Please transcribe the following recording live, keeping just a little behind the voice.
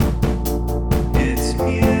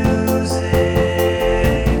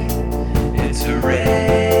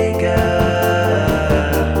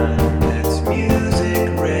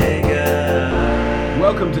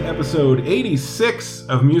episode 86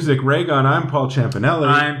 of Music Raygun. I'm Paul Champanelli.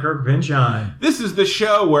 I'm Kirk Pinchon. This is the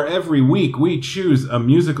show where every week we choose a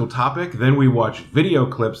musical topic, then we watch video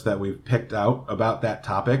clips that we've picked out about that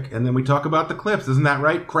topic, and then we talk about the clips. Isn't that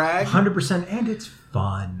right, Craig? 100%, and it's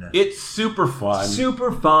fun. It's super fun.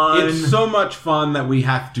 Super fun. It's so much fun that we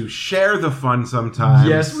have to share the fun sometimes.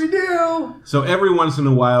 Yes, we do. So every once in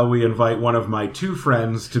a while we invite one of my two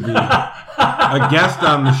friends to be a guest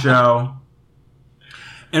on the show.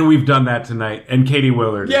 And we've done that tonight. And Katie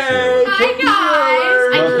Willard is Yay! here. Hi, guys. I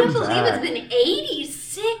can't Welcome believe back. it's been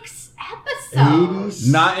 86 episodes.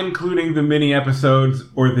 Not including the mini episodes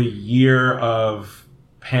or the year of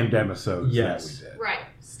pandemisodes Yes. that we did. Right.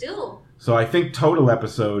 Still. So I think total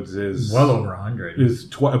episodes is Well over 100. is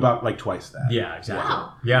about like twice that. Yeah, exactly.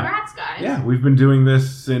 Wow. Yeah. Congrats, guys. Yeah, we've been doing this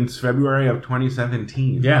since February of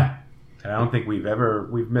 2017. Yeah. And I don't think we've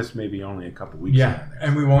missed maybe only a couple weeks. Yeah.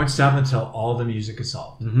 And we won't stop until all the music is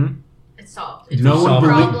solved. Mm-hmm. It's solved. It's No a one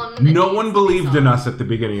problem that no needs one to be believed in solved. us at the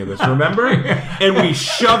beginning of this, remember? And we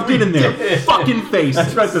shoved it in their fucking faces.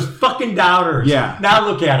 That's right, those fucking doubters. Yeah. Now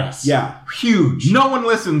look at us. Yeah. Huge. No one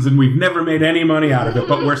listens, and we've never made any money out of it,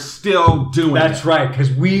 but we're still doing That's it. right,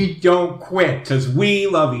 because we don't quit. Because we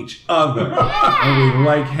love each other. Yeah. And we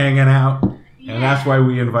like hanging out. Yeah. And that's why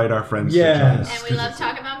we invite our friends to join Yes. us. And we love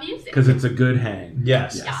talking about music. Because it's a good hang.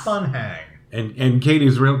 Yes. Yeah. Fun hang. And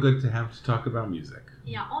Katie's real good to have to talk about music.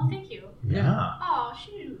 Yeah. Oh, thank you. Yeah. Oh,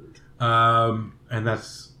 shoot. And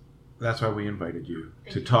that's why we invited you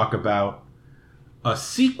Thank to you. talk about a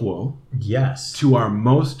sequel Yes. to our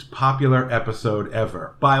most popular episode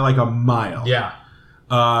ever by like a mile. Yeah.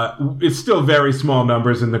 It's still very small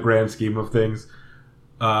numbers in the grand scheme of things.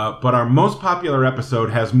 But our most popular episode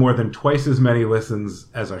has more than twice as many listens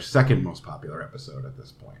as our second most popular episode at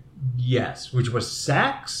this point. Yes. Which was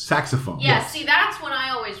sax? Saxophone. Yeah, see, that's what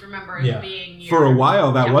I always remember as Yeah. being your... For a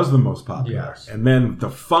while, that Yeah. was the most popular. Yes. And then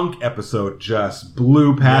the funk episode just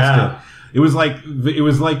blew past Yeah. it. It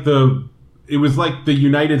was like the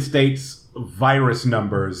United States virus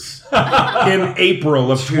numbers in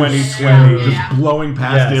April of 2020, Yeah. just blowing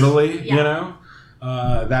past Yes. Italy. Yeah. You know,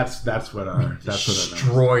 that's what our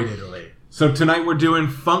Destroyed Italy. So tonight we're doing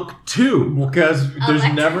Funk 2. Well, because there's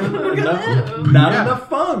Electric never Boogaloo. not Yeah. enough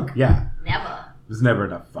funk. Yeah, Never. there's never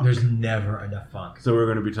enough funk. There's never enough funk. So we're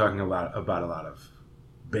going to be talking about a lot of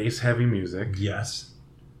bass heavy music, Yes.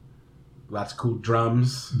 lots of cool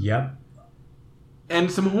drums, Yep. and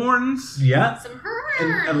some horns. Yeah. Some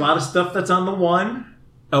And hurt. a lot of stuff that's on the one.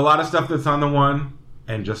 A lot of stuff that's on the one,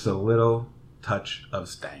 and just a little touch of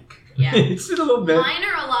stank. Yeah. It's a little bit. Mine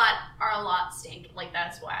are a lot stink. Like,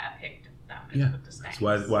 that's why I picked them. Yeah, With the stank.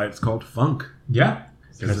 that's why it's called funk. Yeah.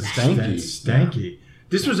 Because it's stanky. Stanky.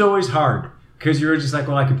 This was always hard because you were just like,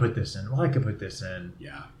 well, I could put this in. Well, I could put this in.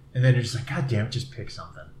 Yeah. And then you're just like, God damn it, just pick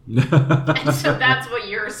something. And so that's what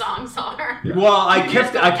your songs are. Yeah. Well, I You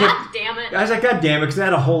just kept. go, God damn it. I was like, God damn it, because I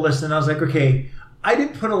had a whole list, and I was like, okay, I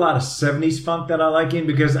didn't put a lot of 70s funk that I like in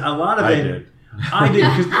because a lot of I it. did. I did,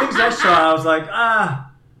 because things I saw, I was like,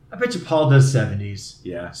 I bet you Paul does 70s.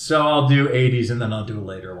 Yeah. So I'll do 80s, and then I'll do a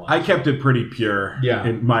later one. I kept it pretty pure Yeah.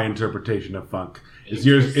 in my interpretation of funk. Is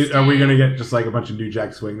yours? Are we gonna get just like a bunch of New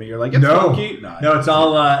Jack Swing that you're like, it's No. funky? No, it's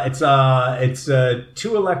all, it's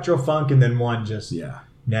 2 electro funk and then 1 just Yeah.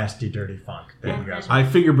 nasty, dirty funk. There you go. I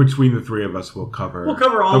figure between the three of us, we'll cover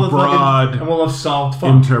all the the broad fucking, and we'll have solved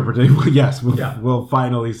funk. interpretation. Yes, Yeah. we'll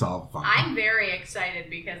finally solve funk. I'm very excited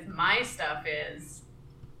because my stuff is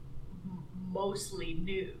mostly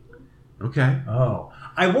new. Okay. Oh.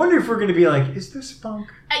 I wonder if we're going to be like, is this funk?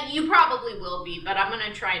 You probably will be, but I'm going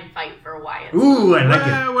to try and fight for why it's Ooh, I like it.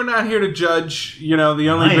 Well, we're not here to judge. You know, the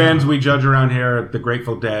only I am. bands we judge around here are the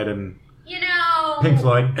Grateful Dead and You know... Pink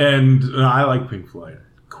Floyd. I like Pink Floyd,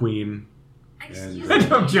 Queen, Excuse I me.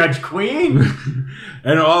 don't judge Queen.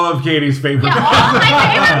 and all of Katie's favorite. Yeah, all my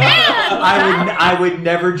favorite bands! I would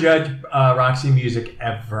never judge Roxy Music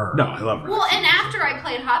ever. No, I love her. Well, and after I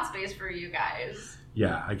played Hot Space for you guys...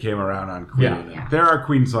 Yeah, I came around on Queen. Yeah. and Yeah. There are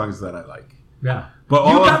Queen songs that I like, Yeah. but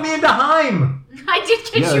You all got of, me into Haim. I did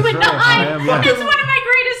get Yeah, you that's in right. I nine. am, yeah. It's one of my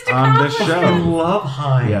greatest On this accomplishments. show. I love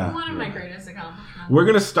Haim. Yeah. One of my greatest accomplishments. we're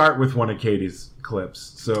gonna start with one of Katie's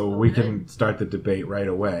clips, so we Okay. can start the debate right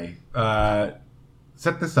away.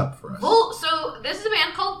 Set this up for us. So this is a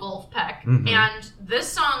band called Wolfpack, Mhm. and this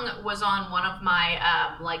song was on one of my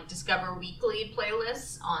Discover Weekly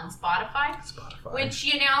playlists on Spotify. Spotify. Which,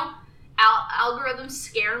 you know, algorithms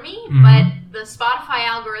scare me, Mhm. but the Spotify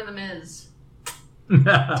algorithm is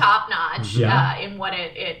top notch Yeah. in what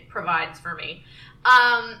it provides for me.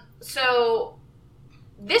 So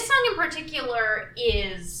this song in particular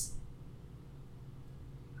is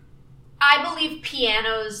I believe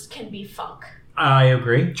pianos can be funk. I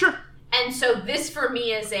agree. Sure. And so this for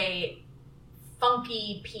me is a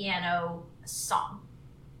funky piano song.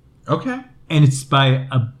 Okay. And it's by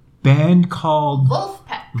a band called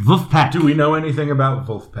Wolfpack. Wolfpack. Do we know anything about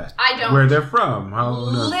Wolfpack? I don't. Where they're from? How?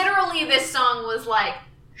 No. Literally, this song was like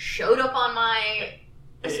showed up on my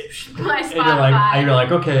Spotify. And you're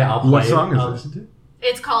like, okay, I'll play What it. song I'll is this? listen to it.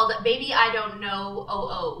 It's called "Baby I Don't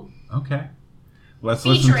Know." Okay. Let's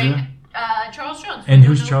Featuring listen Charles Jones. And I don't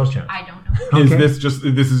who's know- Charles Jones? I don't know. to it. Okay. Is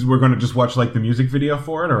this we're going to just watch like the music video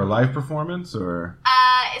for it or a live performance or?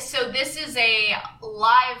 So this is a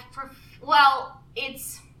live.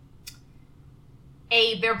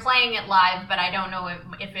 They're playing it live, but I don't know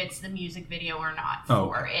if it's the music video or not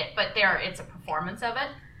for it. But it's a performance of it.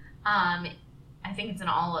 I think it's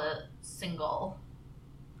a single.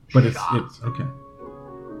 But it's shot. okay.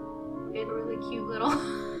 It's a really cute little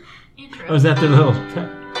intro. Oh, is that the little...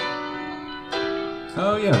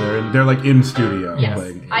 Oh yeah, they're like in studio Yes.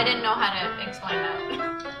 playing. I didn't know how to explain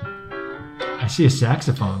that. I see a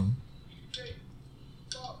saxophone.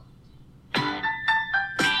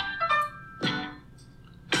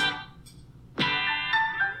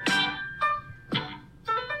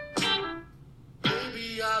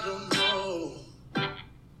 Baby, I don't know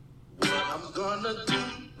what I'm gonna do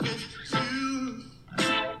with you.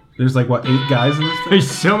 There's like what 8 guys in this thing. There's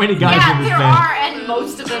so many guys Yeah, in this there band. are, and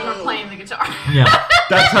most of them are playing the guitar. Yeah.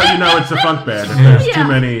 That's how you know it's a funk band. If there's Yeah. too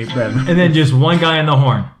many men. And then just one guy on the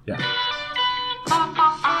horn. Yeah. You've been on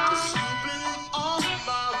my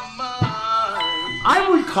mind. I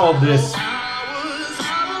would call this Hours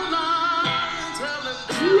out of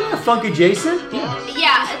line, telling funk adjacent.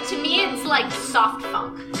 Yeah, to me it's like soft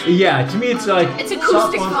funk. Yeah, to me it's like It's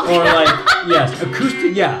acoustic soft funk. or like yes,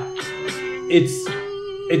 acoustic. Yeah,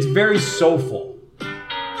 it's very soulful. I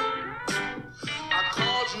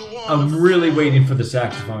called you on I'm really waiting for the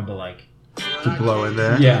saxophone to like. To blow in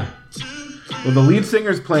there. Yeah, Well, the lead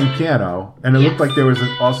singer's playing piano, and it Yes. looked like there was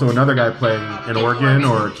also another guy playing an organ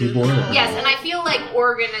or a keyboard. Yes, and I feel like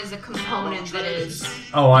organ is a component that is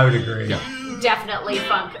oh, I would agree. Yeah. definitely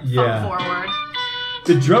funk Yeah. forward.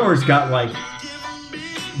 The drummer's got like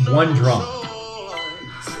one drum.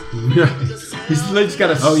 He's just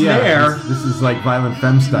got a Oh yeah, snare. this is like Violent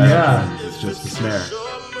Femme style. Yeah. It's just a snare.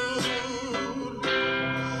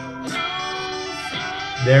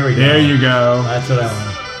 There we go. There you go. That's what I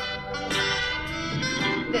want.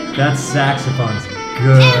 That saxophone's And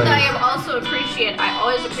good. I always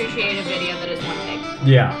appreciate a video that is one take.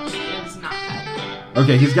 Yeah. It's not cut.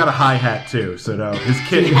 Okay, he's got a hi hat too, so no, his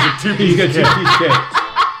kit is a Yeah. two He's piece got kit. two-piece kit.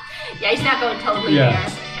 Yeah, he's not going totally Yeah. there.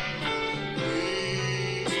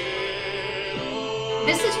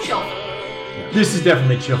 This is chill. This is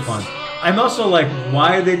definitely chill fun. I'm also like,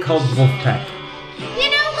 why are they called Wolfpack? You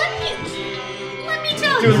know, let me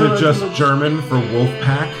tell Is you. it just German for wolf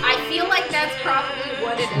pack? I feel like that's probably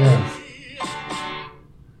what it is. Yeah.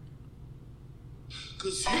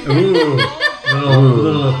 Ooh,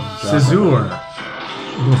 little caesur,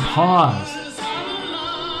 little pause.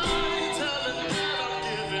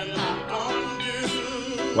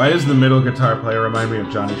 Why does the middle guitar player remind me of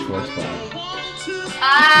Johnny Schwartzbach?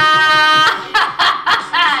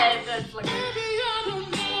 It does look-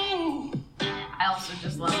 I also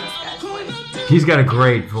just love this guy's voice. He's got a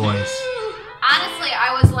great voice. Honestly,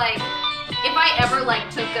 I was like, if I ever like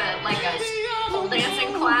took a pole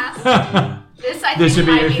dancing class, this I This think would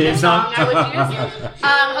be might your be theme the song song? I would use.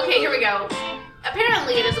 Okay, here we go.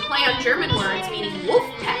 Apparently, it is a play on German words meaning wolf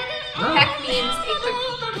peck. Peck means a quick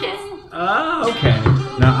kiss. Oh, okay.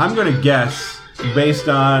 Now I'm gonna guess based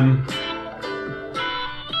on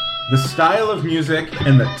the style of music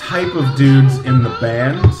and the type of dudes in the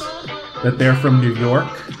band that they're from New York.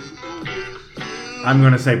 I'm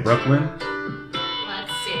gonna say Brooklyn.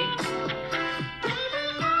 Let's see.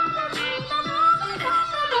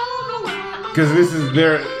 Because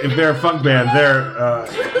if they're a funk band, they're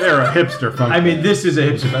a hipster funk. I mean, this is a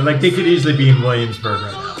hipster band. Like, they could easily be in Williamsburg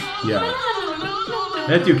right now. band. Yeah.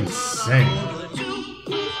 That dude can sing.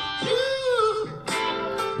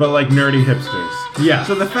 But like nerdy hipsters. Yeah.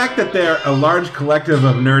 So the fact that they're a large collective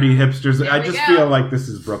of nerdy hipsters, I we just go. feel like this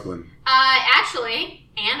is Brooklyn. Actually,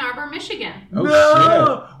 Ann Arbor, Michigan. Oh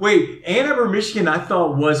No! Wait, Ann Arbor, Michigan, I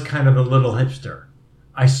thought was kind of a little hipster.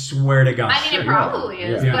 I swear to God. I mean, it probably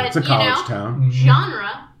is, Yeah, but it's a college you know, town.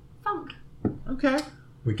 genre funk. Okay.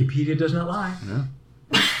 Wikipedia does not lie. Yeah.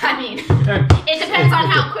 I mean, it depends on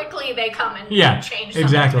how quickly they come and change something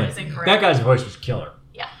exactly. that is incorrect. That guy's voice was killer.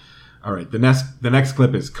 All right. The next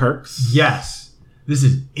clip is Kirk's. Yes. This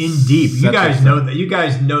is in deep. You Set guys this know that. You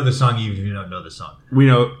guys know the song, even if you don't know the song. We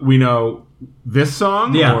know this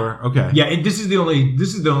song. Yeah. Or, okay. Yeah, and this is the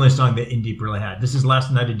only song that In Deep really had. This is Last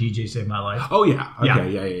Night a DJ Saved My Life. Oh yeah. Okay.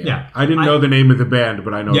 Yeah. Yeah. I didn't know the name of the band,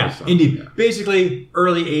 but I know this song. In Deep. Yeah. Basically,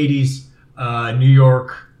 early '80s, New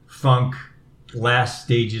York funk, last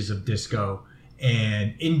stages of disco,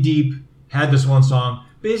 and In Deep had this one song.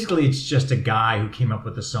 Basically, it's just a guy who came up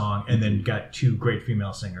with the song and then got two great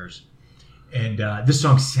female singers. And this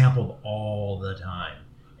song sampled all the time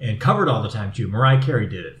and covered all the time too. Mariah Carey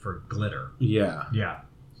did it for Glitter. Yeah. Yeah,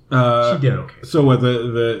 She she did okay. So what?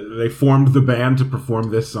 They formed the band to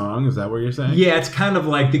perform this song. Is that what you're saying? Yeah, it's kind of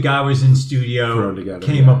like the guy was in studio, Thrown together,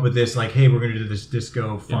 came yeah. up with this like, hey, we're going to do this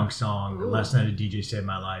disco funk song. Last Night a DJ Saved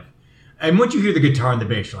My Life. And once you hear the guitar and the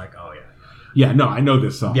bass, you're like, oh yeah. Yeah. No, I know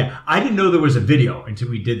this song. Yeah, I didn't know there was a video until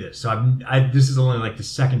we did this. So this is only like the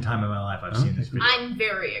second time in my life I've seen this video. I'm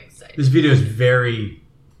very excited. This video is very,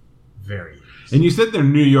 very. And you said they're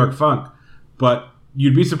New York funk, but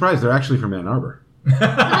you'd be surprised they're actually from Ann Arbor.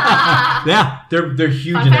 Yeah, they're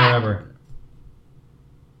huge Fun in fact. Ann Arbor.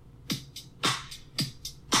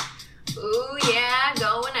 Ooh yeah,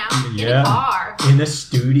 going out in Yeah. a car. In the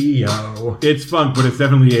studio. It's funk, but it's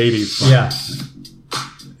definitely 80s funk.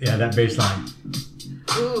 Yeah, that bass line.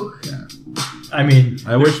 Ooh. I mean,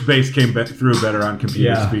 I wish bass came through better on computer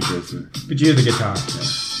Yeah. speakers. but you hear the guitar.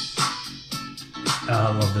 Oh,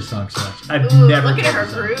 I love this song so much. I've Ooh, never look at heard her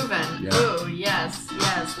this song. grooving. Yeah. Ooh, yes. Look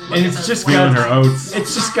And at it's those just Feeling got her oats.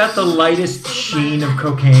 It's just got the lightest sheen of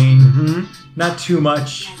cocaine. Mm-hmm. Not too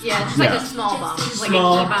much. Yeah, just like Yeah. a small bump. Like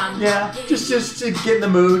Small. a key bump. Yeah, just to get in the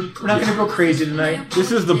mood. We're not going to go crazy tonight.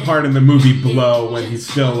 This is the part in the movie Blow when he's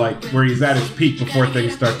still like where he's at his peak before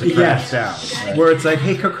things start to crash down. Right? Where it's like,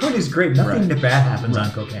 hey, cocaine is great. Nothing Right. bad happens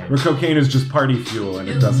on cocaine. Where cocaine is just party fuel and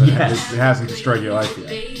it doesn't. Yes. It hasn't destroyed your life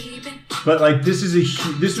yet. But like, this is a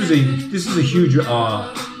huge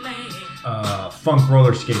funk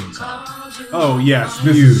roller skating song. Oh yes,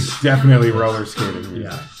 this is definitely roller skating. music.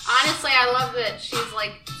 Yeah. Honestly, I love that she's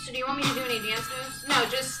like, so do you want me to do any dance moves? No,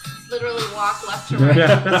 just literally walk left to right.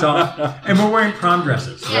 Yeah, that's all. And we're wearing prom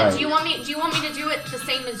dresses. Yeah, Right. do you want me to do it the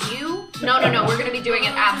same as you? No, we're gonna be doing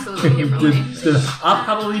it absolutely differently. I'll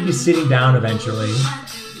probably be sitting down eventually.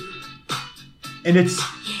 And it's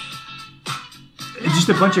just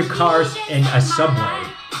a bunch of cars and a subway.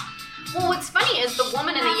 Well, what's funny is the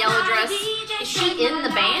woman in the yellow dress, is she in the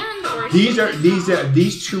band or is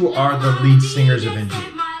These two are the lead singers of In Deep.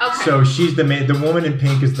 Okay. So she's the woman in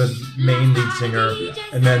pink is the main lead singer,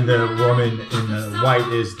 and then the woman in the white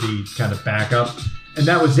is the kind of backup, and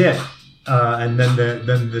that was it. And then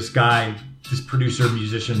this guy, this producer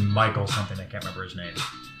musician Michael something, I can't remember his name.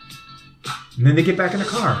 And then they get back in the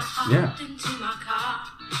car. Yeah.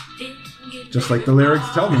 Just like the lyrics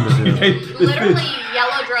tell them to do. literally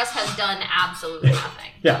yellow dress has done absolutely nothing.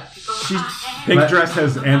 Yeah. Pink dress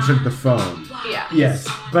has answered the phone. Yeah. Yes,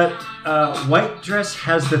 but white dress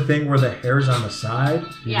has the thing where the hair's on the side.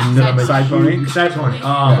 Yeah. No, Side side pony? Side pony. Oh,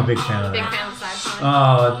 I'm a big fan of Big that. fan of side pony.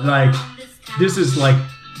 Oh, like this is like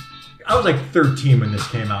I was like 13 when this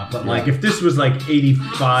came out, but like if this was like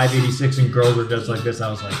 85, 86 and girls were just like this,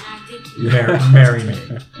 I was like, marry me.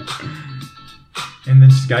 And then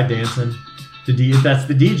this guy dancing. That's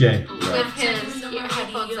the DJ. With his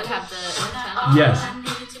headphones that have the antenna. Yes.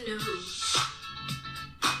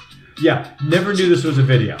 Yeah, never knew this was a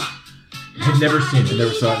video. Had never seen it.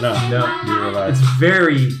 Never saw it. No. Neither have I. It's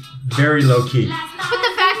very, very low key. But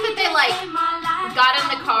the fact that they like got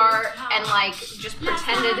in the car and like just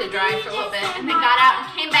pretended to drive for a little bit and then got out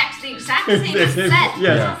and came back to the exact same set.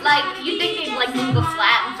 Yeah. Like you think they'd like move a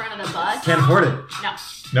flat in front of the bus? Can't afford it. No.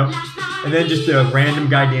 Nope. And then just a random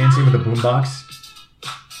guy dancing with a boombox.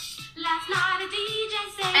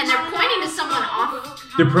 And they're pointing to someone off.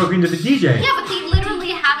 They're poking to the DJ. Yeah, but they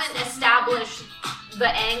literally haven't established the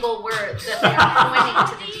angle where that they're pointing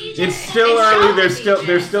to the DJ. It's still They early. still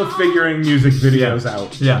They're still figuring music videos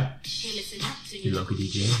out. Yeah. You local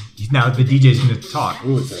DJ. Now the DJ's gonna talk.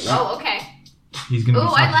 Ooh, it's a Oh, okay. He's gonna. Ooh,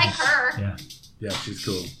 be I talking. like her. Yeah. Yeah, she's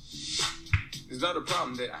cool. It's not a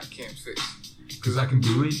problem that I can't fix. Because I can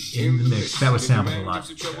do it in the mix. That was sampled a lot.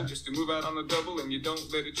 Trouble, just to move out on the double and you don't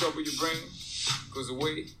let it trouble your brain. Cause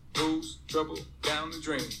away goes trouble down the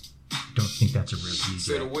drain. Don't think that's a real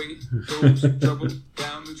Said DJ. away goes trouble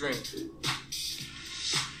down the drain.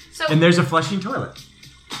 So And there's a flushing toilet.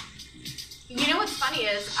 you know what's funny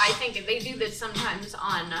is I think they do this sometimes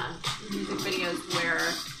on music videos where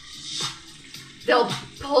they'll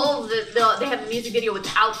pull they have a music video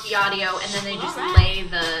without the audio and then they just lay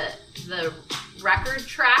the record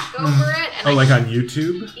track over it. And Oh, like on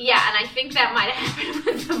YouTube? Yeah, and I think that might have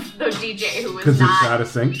happened with the DJ who was Because not. it's out of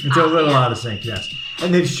sync? It's a little out of sync, yes.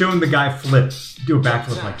 And they've shown the guy do a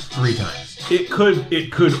backflip like 3 times.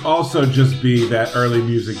 It could also just be that early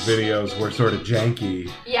music videos were sort of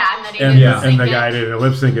janky. Yeah, and then he And, didn't sing and the it. guy didn't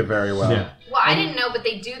lip sync it very well. Yeah. Well, I didn't know, but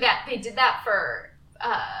they do that. They did that for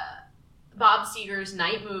Bob Seger's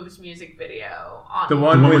Night Moves music video. On The The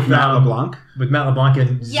one one with with Matt LeBlanc? With Matt LeBlanc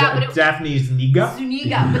and Yeah, but it- Daphne Zuniga.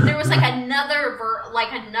 Zuniga, but there was like another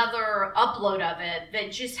upload of it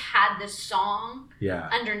that just had this song Yeah.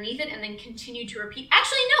 underneath it and then continued to repeat.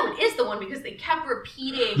 Actually, no, it is the one because they kept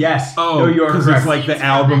repeating. Yes. Oh, no, you are because correct. it's like the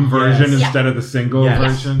album version Yes. instead of the single Yes.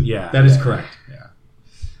 version? Yeah. That is correct.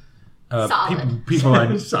 Solid. People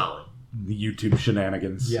on Solid. the YouTube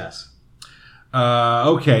shenanigans. Yes.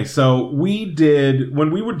 Okay, so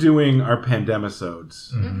when we were doing our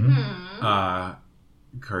Pandemisodes, Mm-hmm.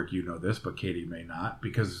 Kirk, you know this, but Katie may not,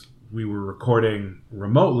 because we were recording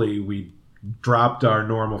remotely, we dropped our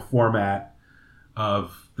normal format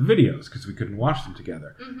of the videos because we couldn't watch them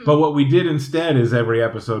together. Mm-hmm. But what we did instead is every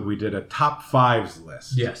episode we did a top 5s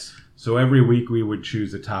list. Yes. So every week we would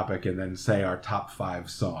choose a topic and then say our top 5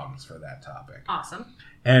 songs for that topic. Awesome.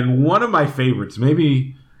 And one of my favorites,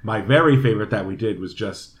 maybe my very favorite that we did, was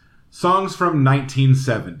just songs from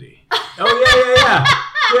 1970. Oh, yeah.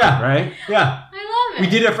 Yeah. Right? Yeah. I love it. We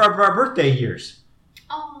did it for our birthday years.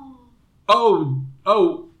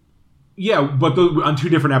 Oh. Yeah, but on 2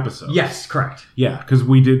 different episodes. Yes, correct. Yeah, because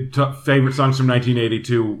we did favorite songs from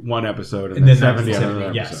 1982 one episode and then 70 on another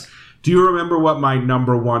 1970, episode. yes. Do you remember what my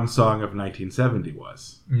number 1 song of 1970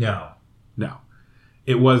 was? No. No.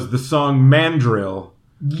 It was the song Mandrill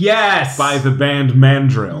Yes. by the band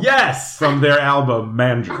Mandrill. Yes. From their album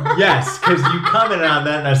Mandrill. Yes, because you commented on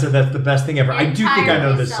that and I said that's the best thing ever. I do think I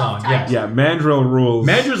know this song. Yes. Yeah, Mandrill rules.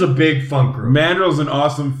 Mandrill's a big funk group. Mandrill's an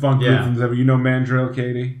awesome funk group Yeah. from the 70s. You know Mandrill,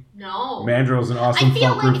 Katie? No. Mandrill's an awesome I feel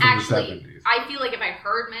funk group like from actually, the 70s. I feel like if I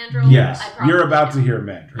heard Mandrill, Yes, I probably you're about would. to hear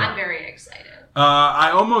Mandrill. I'm very excited.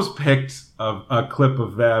 I almost picked a clip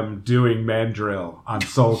of them doing Mandrill on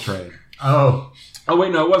Soul Train. Oh. Oh,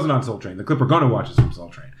 wait, no, it wasn't on Soul Train. The clip we're going to watch is from Soul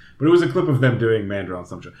Train. But it was a clip of them doing Mandrill on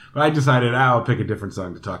Soul Train. But I decided I'll pick a different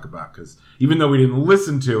song to talk about because even though we didn't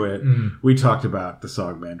listen to it, we talked about the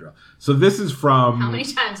song Mandrill. So this is from... How many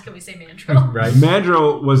times can we say Mandrill? Right.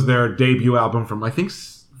 Mandrill was their debut album from, I think,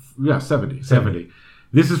 70.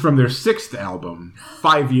 This is from their 6th album,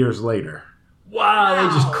 5 years later. Wow,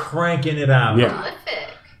 they're just cranking it out. Yeah. Prolific.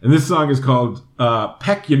 And this song is called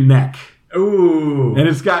Peck Your Neck. Ooh. And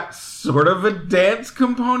it's got sort of a dance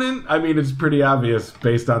component. I mean, it's pretty obvious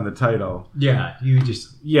based on the title. Yeah, you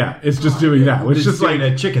just... Yeah, it's just doing that. It's just like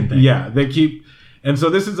a chicken thing. Yeah, they keep... And so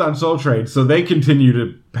this is on Soul Train, so they continue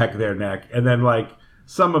to peck their neck. And then, like,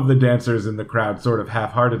 some of the dancers in the crowd sort of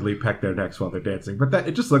half-heartedly peck their necks while they're dancing. But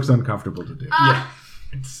it just looks uncomfortable to do.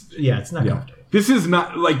 It's not comfortable. This is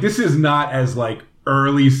not as, like,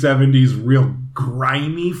 early 70s real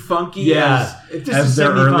grimy funky Yeah. as This is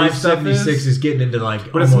their early 75, stuff 76 is getting into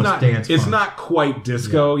like but it's almost not dance it's funk. not quite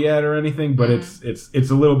disco yet or anything, but it's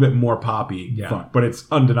a little bit more poppy funk, but it's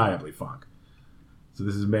undeniably funk. So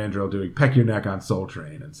this is Mandrill doing Peck Your Neck on Soul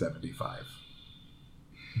Train in 75.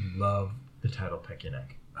 Love the title Peck Your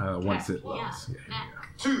Neck. Once it Yeah. loads. Yeah,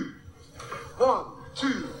 here we go. 2, 1,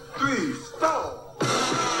 2, 3, stop.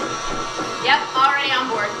 Yep, already on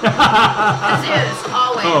board. Kazoos,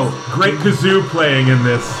 always. Oh, great kazoo playing in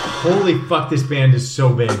this. Holy fuck, this band is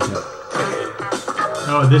so big.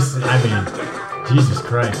 Oh, Jesus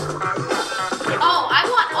Christ. Oh, I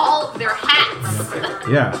want all of their hats.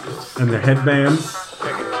 Yeah, and their headbands.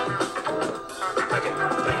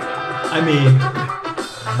 I mean,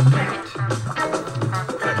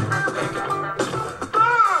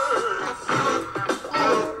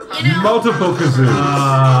 You know, Multiple kazoos.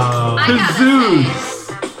 I gotta kazoos.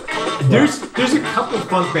 say, there's a couple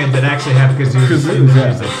funk bands that actually have kazoos. in Kazoos, their yeah.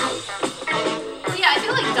 music. yeah, I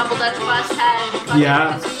feel like Double Dutch Bus had fucking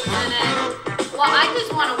Yeah. kazoos in it. Well, I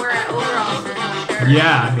just want to wear an overalls with no shirt.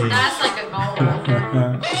 Yeah, I mean- That's like a goal.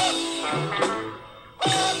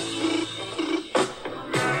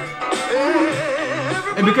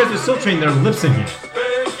 And because they're Soul Train, they're lip syncing.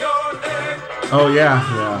 Oh yeah,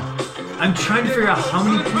 yeah. I'm trying to figure out how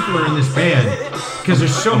many people are in this band because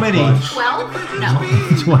there's so many. 12? No.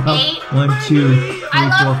 12. Eight. 1, 2, 3,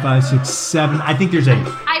 I 4, love- 5, 6, 7. I think there's 8.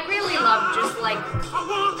 I really love just like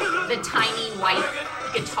the tiny white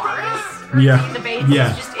guitars. Yeah. The bass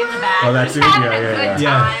Yeah. is just in the back. Oh, that just too? having Yeah, a yeah, good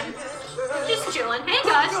yeah. time. Just chilling. Hey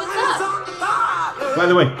guys, what's up? By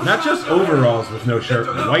the way, not just overalls with no shirt,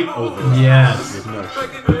 white overalls Yes. with no shirt.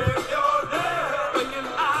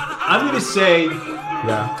 I'm gonna say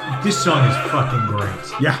Yeah. this song is fucking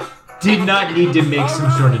great. Yeah. Did not need to make some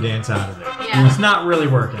sort of dance out of it. Yeah. It's not really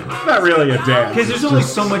working. Not really a dance. Because there's It's only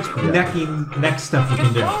just- so much yeah. neck stuff you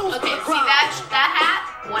can do. Okay, see that hat?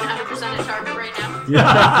 100% a target right now.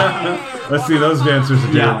 Yeah. Let's see those dancers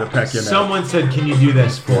are doing the peck your neck. Someone said, "Can you do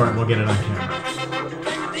this for it?" We'll get it on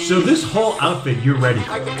camera. So this whole outfit, you're ready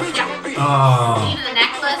for. Yeah. Oh. Even the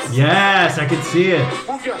necklace. Yes, I can see it.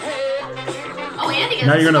 Oh, Andy gets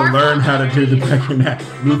Now a you're gonna scarf learn on how to do the peck your neck.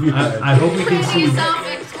 Move your head. I hope you can Pretty see.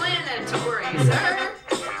 self-explanatory, sir.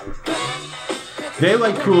 They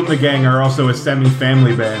Like Kool and the Gang are also a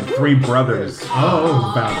semi-family band. 3 brothers.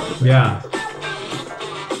 Oh. Founded. Yeah.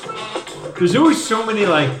 There's always so many,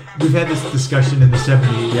 like, we've had this discussion in the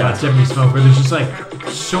 70s, Yeah. 70s funk, where there's just, like,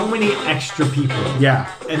 so many extra people. Yeah.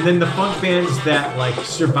 And then the funk bands that, like,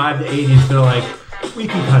 survived the 80s, they're like, we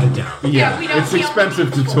can cut it down. Yeah. we don't It's feel-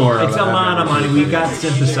 expensive to tour. It's a lot of money. We got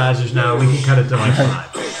synthesizers now. We can cut it to, like,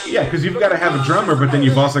 5. Yeah, because you've got to have a drummer, but then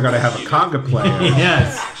you've also got to have a conga player.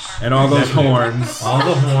 Yes. And all those Exactly. horns. All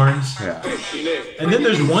the horns. Yeah. And then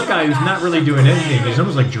there's one guy who's not really doing anything. He's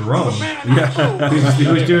almost like Jerome. Yeah.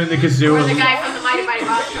 Who's doing the kazoo. Or the guy from the Mighty Mighty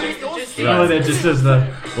Boston Boys that just Oh, that just does the...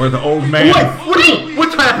 Or the old man.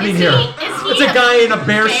 What's happening here? It's a guy in a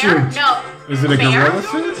bear suit. No. Is it a bear? gorilla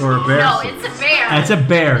suit or a bear No, suit? it's a bear. That's a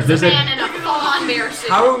bear. It's There's a a... man in a full-on bear suit.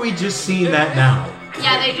 How are we just seeing that now?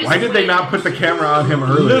 Yeah, they just. Why did they not put the camera on him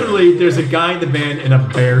earlier? Literally, there's a guy in the band in a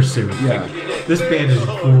bear suit. Yeah. This band is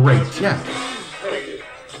great. Yeah.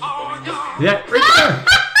 Yeah, right there.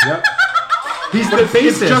 Yep. He's the It's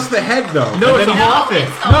bassist. just the head, though. No, it's a And whole then outfit.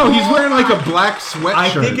 it's the No, he's whole wearing like a outfit. black sweatshirt. I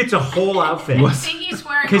think it's a whole outfit. I think he's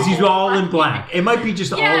wearing. Because he's a whole all in fucking- black. It might be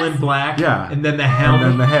just all Yes. in black. Yeah. And then the helmet.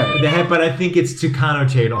 And then the head. The head, but I think it's to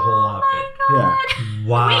connotate a whole Oh outfit. my Yeah. god.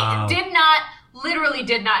 Wow. We literally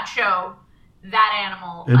did not show that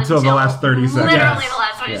animal Until the last 30 seconds. Literally Yes. the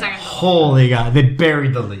last 20 Yeah. seconds. Holy God. They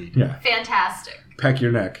buried the lead. Yeah. Fantastic. Peck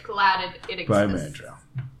Your Neck Glad it by exists. Mandrill.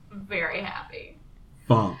 Very happy.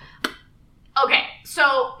 Funk. Okay,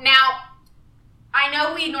 so now I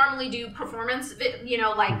know we normally do performance,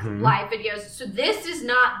 live videos. So this is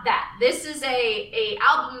not that. This is a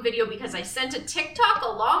album video because I sent a TikTok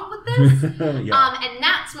along with this, Yeah. and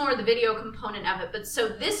that's more the video component of it. But so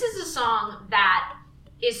this is a song that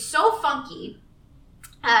is so funky.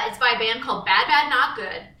 It's by a band called Bad Bad Not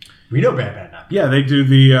Good. We know Bad Bad Not. Yeah, they do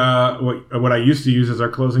the what I used to use as our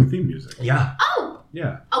closing theme music. Yeah. Oh,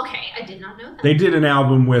 Yeah. okay, I did not know that. They did an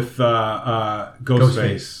album with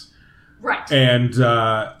Ghostface. Right. And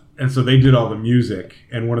so they did all the music,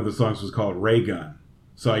 and one of the songs was called Ray Gun.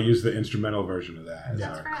 So I used the instrumental version of that as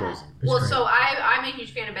Yeah. our Right. closing. Well, great. so I'm a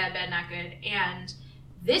huge fan of Bad Bad Not Good, and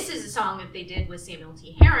this is a song that they did with Samuel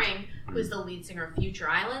T. Herring, who's the lead singer of Future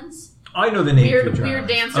Islands. I know the name. Weird Future weird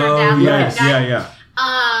Islands. dancer Oh, down yes. the Yeah.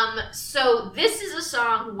 So this is a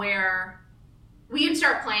song where we can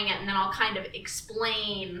start playing it, and then I'll kind of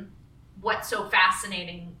explain what's so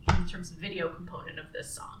fascinating in terms of video component of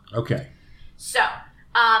this song. Okay. So,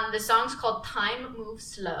 the song's called Time Moves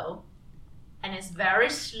Slow, and it's very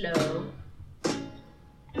slow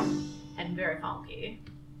and very funky.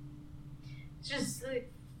 It's just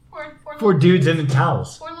like Four dudes in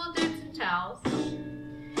towels. four little dudes in towels.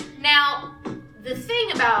 Now, the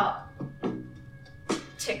thing about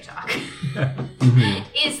TikTok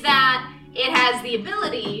is that it has the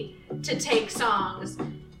ability to take songs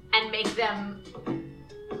and make them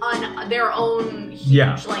on their own huge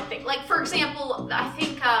Yeah. thing. Like, for example, I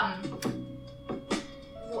think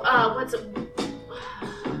what's it?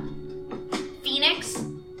 Phoenix.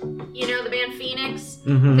 You know the band Phoenix?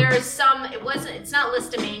 Mhm. There's some. It's not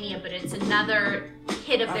Listomania, but it's another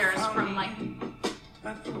hit of theirs from like.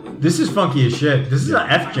 This is funky as shit. This is a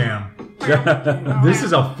F jam. This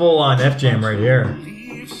is a full-on F jam right here.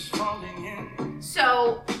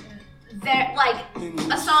 So, that like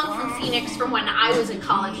a song from Phoenix from when I was in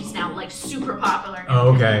college is now like super popular.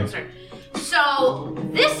 Oh, okay. So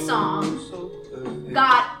this song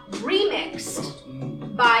got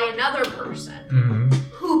remixed by another person Mm-hmm.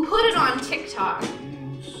 who put it on TikTok,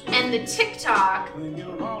 and the TikTok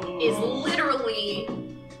is literally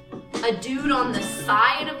a dude on the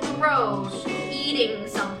side of the road eating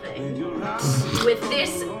something with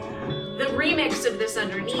the remix of this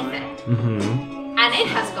underneath it. Mm-hmm. And it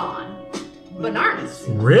has gone bananas.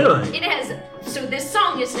 Really? It has. So this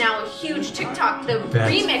song is now a huge TikTok. The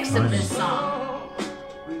That's remix funny. of this song,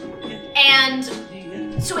 and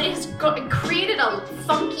so it has created a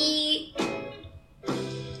funky.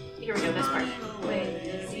 Here we go. This part.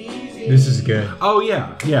 Wait. This is good. Oh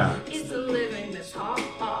yeah. Is the living this hard?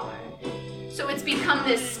 So it's become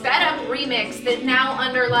this sped up remix remix that now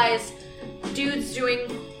underlies dudes doing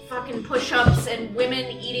fucking push-ups and women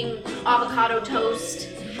eating avocado toast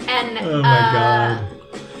and Oh my God.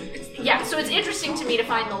 Yeah, so it's interesting to me to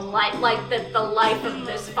find the life of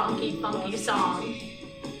this funky song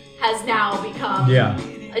has now become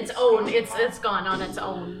its own. It's gone on its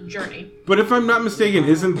own journey. But if I'm not mistaken,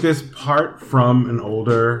 isn't this part from an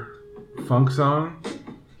older funk song?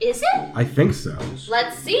 Is it? I think so.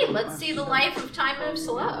 Let's see. Let's see the life of Time Moves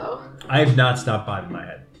Slow. I have not stopped bobbing my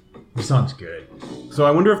head. The song's good. So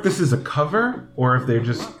I wonder if this is a cover or if they're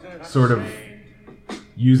just sort of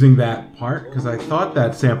using that part, because I thought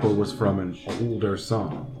that sample was from an older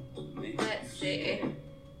song. Let's see.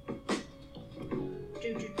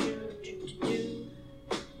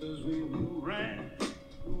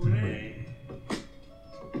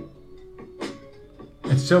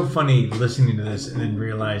 It's so funny listening to this and then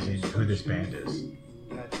realizing who this band is.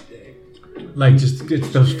 Like, just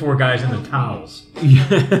it's those four guys in the towels.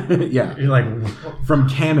 Yeah. You're like, From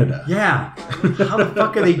Canada. yeah. How the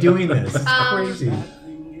fuck are they doing this? It's crazy.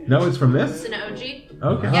 No, it's from It's this? an OG.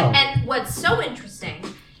 Okay. Yep, and what's so interesting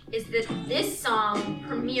is that this song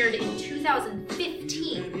premiered in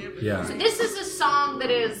 2015. Yeah. So this is a song that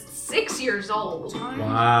is 6 years old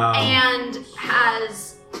Wow. and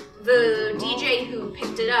has the DJ who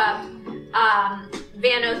picked it up,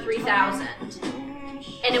 Vano 3000.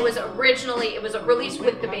 And it was released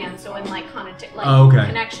with the band, so in like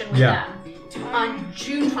connection with them on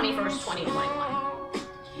June 21st,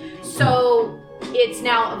 2021. So it's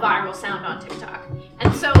now a viral sound on TikTok.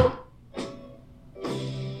 And so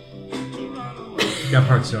That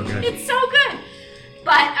part's so good. it's so good.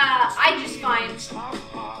 But I just find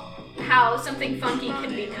how something funky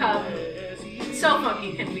can become so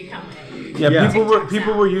funky can become Yeah, Yeah.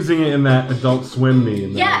 people were using it in that Adult Swim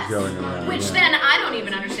meme that yes, was going around. which yeah. then I don't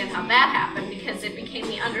even understand how that happened because it became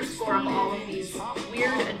the underscore of all of these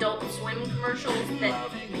weird Adult Swim commercials that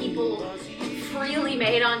people freely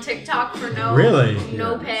made on TikTok for no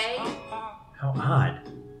pay. How odd.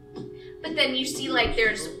 But then you see like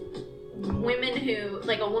there's women who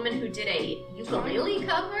like a woman who did a ukulele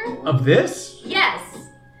cover. Of this? Yes.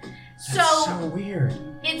 That's so weird.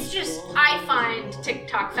 It's just I find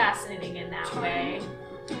TikTok fascinating in that way.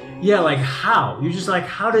 Yeah, like how? You're just like,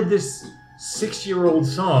 how did this 6-year-old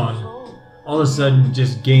song all of a sudden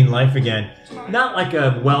just gain life again? Not like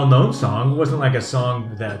a well-known song. It wasn't like a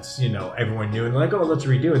song that's, everyone knew and like, oh, let's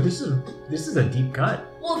redo it. This is a deep cut.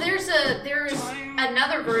 Well, there's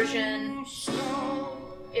another version.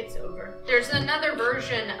 It's over. There's another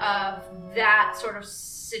version of that sort of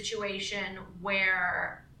situation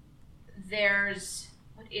where there's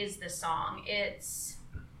what is the song? It's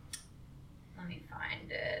let me find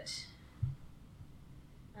it.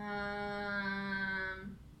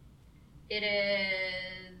 It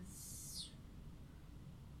is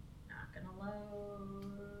not gonna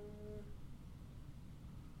load.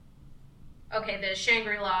 Okay, the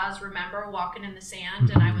Shangri-La's Remember Walking in the Sand,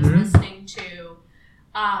 and I was listening to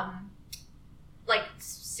like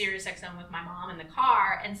Sirius XM with my mom in the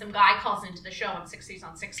car, and some guy calls into the show on 60s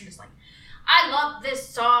on 6 and is like, I love this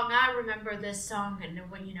song, I remember this song, and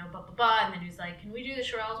when blah blah blah, and then he's like, can we do the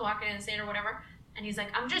Shirelles Walking in the Sand or whatever? And he's like,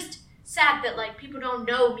 I'm just sad that like people don't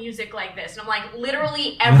know music like this. And I'm like,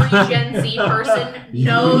 literally every Gen Z person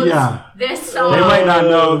knows this song. They might not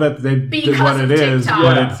know that what it is,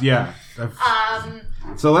 but it's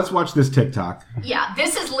So let's watch this TikTok. Yeah,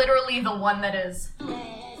 this is literally the one that is.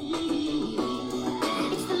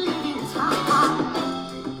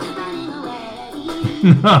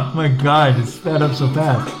 Oh my god, it's sped up so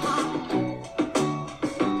fast.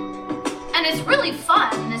 And it's really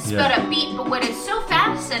fun, this sped up beat, but what is so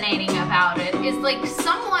fascinating about it is like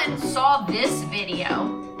someone saw this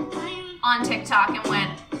video on TikTok and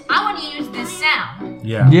went, I want to use this sound.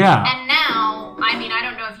 Yeah. And now, I mean, I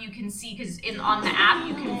don't know if you can see, because on the app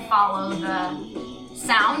you can follow the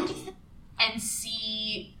sound and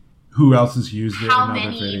see who else has used it how in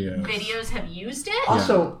many other videos. videos have used it.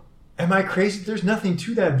 Also, am I crazy? There's nothing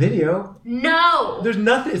to that video. No. There's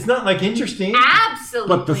nothing. It's not like interesting. Absolutely.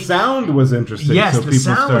 But the sound was interesting. Yes, so the people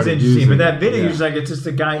sound was started interesting, using but that it. video Yeah. is like, it's just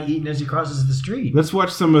a guy eating as he crosses the street. Let's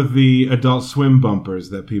watch some of the Adult Swim bumpers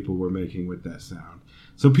that people were making with that sound.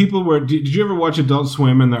 So people were... Did you ever watch Adult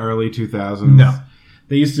Swim in the early 2000s? No.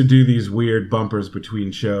 They used to do these weird bumpers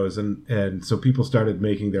between shows, and so people started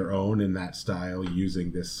making their own in that style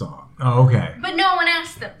using this song. Oh, okay. But no one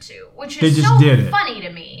asked them to, which They is just so did it. funny to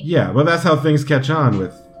me. Yeah, well, that's how things catch on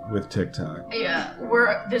with TikTok. Yeah,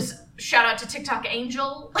 there's shout out to TikTok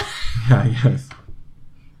Angel. Yeah, yes.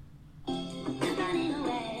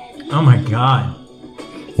 Oh my god.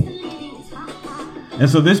 And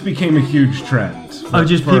so this became a huge trend. Oh,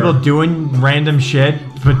 just people doing random shit,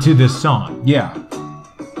 but to this song. Yeah.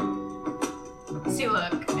 See,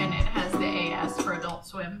 look, and it has the AS for Adult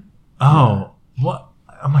Swim. Oh, what?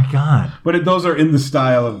 Oh my god. But those are in the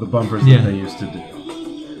style of the bumpers Yeah. that they used to do.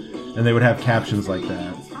 And they would have captions like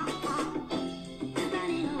that.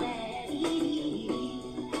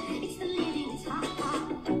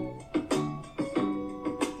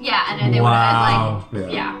 Yeah, and then they Wow. would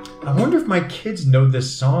like, yeah. I wonder if my kids know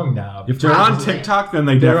this song now. If they're on Probably. TikTok, then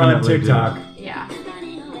they They're on definitely TikTok. Yeah.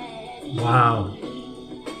 Wow.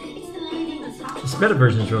 This meta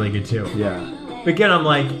version is really good too. do. Yeah. But again, I'm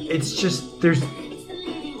like, it's just there's.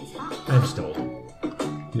 I'm just old.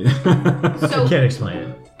 So I can't explain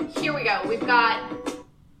it. here we go. We've got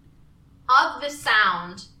of the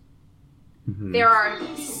sound. There are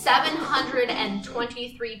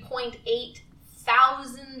 723.8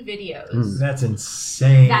 thousand videos That's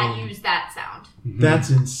insane. that use that sound. That's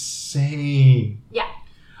insane. Yeah.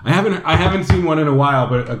 I haven't seen one in a while,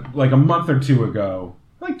 but like a month or two ago,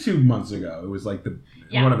 like 2 months ago, it was like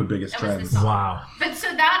one of the biggest That was trends. the song. Wow. But so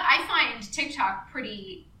that I find TikTok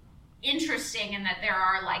pretty interesting in that there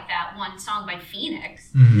are like that one song by Phoenix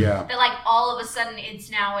Yeah. that like all of a sudden it's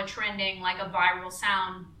now a trending like a viral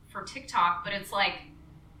sound for TikTok, but it's like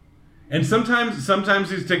And sometimes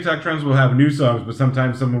these TikTok trends will have new songs, but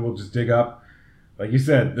sometimes someone will just dig up, like you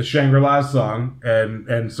said, the Shangri-La song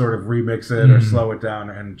and sort of remix it or slow it down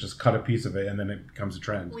and just cut a piece of it, and then it becomes a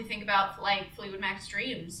trend. we think about like Fleetwood Mac's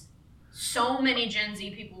Dreams. So many Gen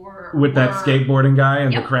Z people were With that skateboarding guy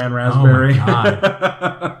and Yep. the cran raspberry. Oh my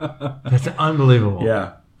That's unbelievable.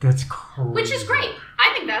 Yeah. That's crazy. which is great.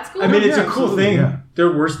 I think that's cool. I mean, it's Yeah, a cool absolutely, thing. yeah. There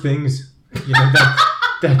are worse things,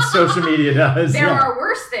 that social media does. there Yeah. are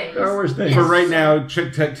worse things. There are worse things. For right now,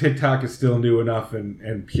 TikTok is still new enough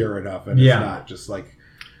and pure enough, and Yeah. it's not just like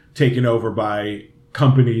taken over by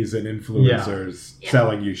companies and influencers Yeah.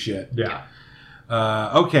 selling you shit. Yeah.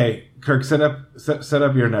 Okay, Kirk, set up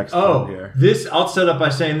your next one Oh, here. I'll set up by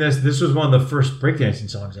saying this. This was one of the first breakdancing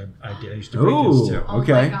songs I did. I used to breakdance Ooh, too. Oh my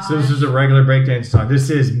okay. God. So this is a regular breakdance song. This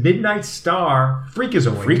is Midnight Star,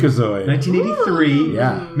 Freakazoid. Freakazoid. 1983.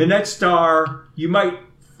 Yeah. Midnight Star.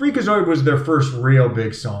 Freakazoid was their first real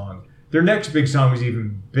big song. Their next big song was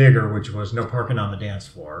even bigger, which was No Parking on the Dance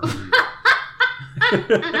Floor.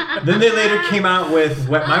 Then they later came out with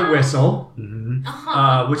Wet My Whistle,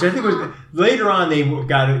 which I think was later on. They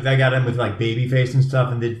got in with like Babyface and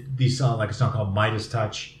stuff, and these songs like a song called Midas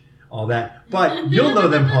Touch, all that. But you'll know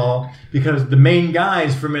them, Paul, because the main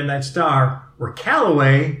guys for Midnight Star were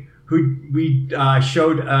Calloway, who we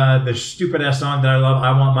showed the stupid ass song that I love,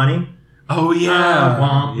 I Want Money. Oh yeah, I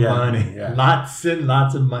want money. Yeah. Lots and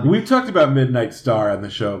lots of money. We've talked about Midnight Star on the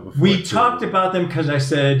show before. We too. talked about them because I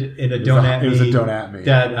said in a It Don't At Me. was a Don't At Me.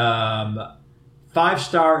 That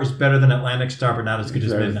 5-star is better than Atlantic Star, but not as good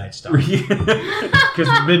as Midnight Star. Because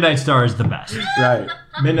Midnight Star is the best. Right.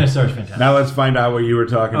 Midnight Star is fantastic. Now let's find out what you were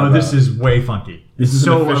talking about. Oh, this is way funky. This is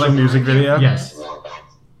so an official like- music video? Yes.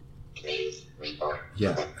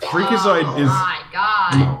 Yeah. Freakazoid Oh is my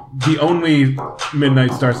God. the only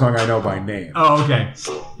Midnight Star song I know by name. Oh, okay.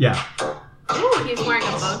 Yeah. Ooh, he's wearing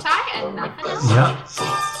a bow tie and nothing else. Yep.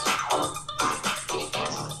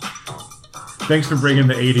 Thanks for bringing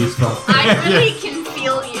the 80s funk. I really can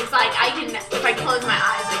feel you. It's like if I close my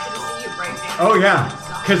eyes, I can see you breaking. Oh, yeah.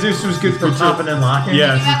 Because this was good for popping and locking.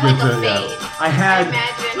 Yeah. You this is have good like a to- yeah. fade. I had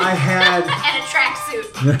and a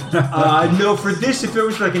tracksuit. no, for this, if it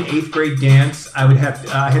was like an 8th grade dance, I would have,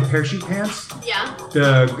 I had parachute pants. Yeah. Do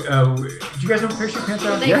you guys know what parachute pants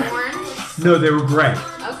are? Were they orange? No, they were gray.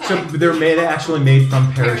 Okay. So they're actually made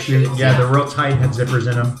from parachute. Parachutes, Yeah, yeah. they're real tight, had zippers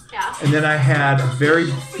in them. Yeah. And then I had a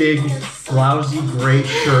very big, blousy gray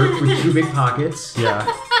shirt with 2 big pockets. Yeah.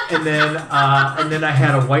 And then I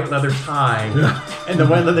had a white leather tie, and the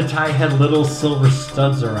white leather tie had little silver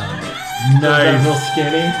studs around it. Nice. Real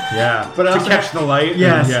skinny. Yeah. But to also- catch the light.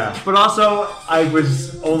 Yes. Yeah. But also, I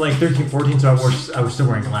was only like 13, 14, so I was still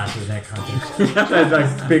wearing glasses in that context. So I had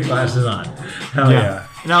like big glasses on. Hell yeah.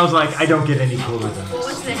 And I was like, I don't get any cooler than What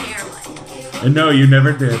this. was the hair like? And no, you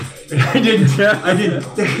never did. I didn't.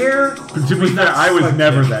 The hair. To be fair, I was spiked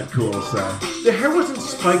never yet. that cool, so. The hair wasn't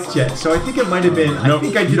spiked yet, so I think it might have been. I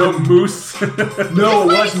think I did. No moose. No, it This was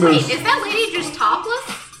lady's- moose. Wait, is that lady just topless?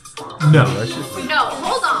 No. No,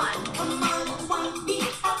 hold on.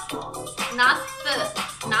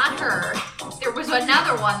 Not her. There was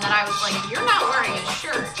another one that I was like, you're not wearing a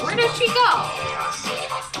shirt. Where did she go?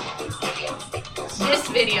 This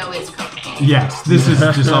video is cocaine. Yes, this is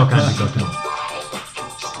just all kinds of cocaine.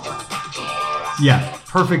 Yeah,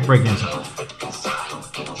 perfect breakdance song.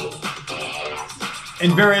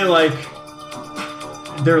 And very like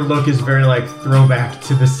their look is very like throwback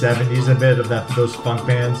to the 70s, a bit of those funk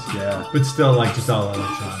bands. Yeah. But still like just all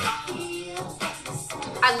electronic.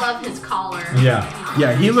 I love his collar. Yeah.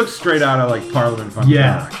 Yeah, he looks straight out of like Parliament Funk.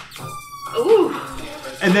 Yeah. Ooh.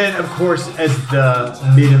 And then, of course, as the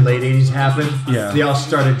mid and late 80s happened, Yeah. they all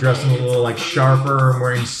started dressing a little like sharper and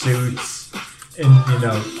wearing suits and,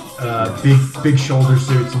 big shoulder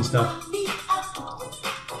suits and stuff.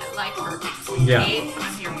 I like her. Yeah. Cape.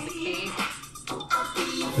 I'm here with the cape.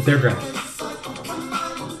 But they're great.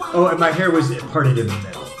 Oh, and my hair was parted in the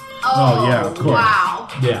middle. Oh, yeah, of course. Wow.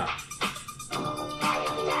 Yeah.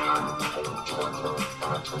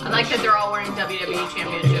 I like that they're all wearing WWE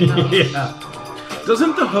Championship belts. Yeah.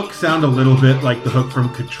 Doesn't the hook sound a little bit like the hook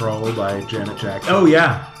from Control by Janet Jackson? Oh,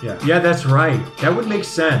 yeah. Yeah. Yeah, that's right. That would make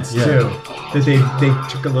sense, Yeah. too. That they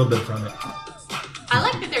took a little bit from it. I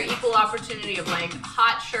like that they're equal opportunity of like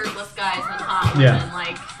hot shirtless guys and hot Yeah. women.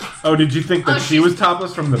 Like Oh, did you think that she she's- was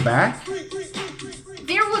topless from the back?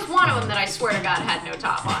 there was one of them that I swear to God had no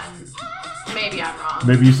top on. Maybe I'm wrong.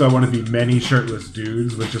 Maybe you saw one of the many shirtless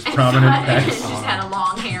dudes with just prominent And pecs. just had a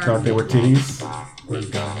long hair. Thought they were titties. We're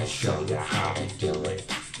gonna show you how to do it.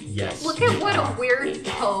 Yes. Look at what a weird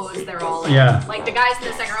pose they're all in. Yeah. Like the guys in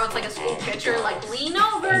the second row, it's like a school picture. Like lean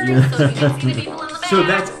over Yeah. so you can see the people in the back. So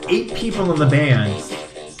that's 8 people in the band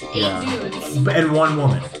 8 dudes. and 1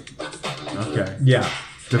 woman. Okay. Yeah.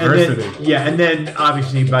 Diversity. And then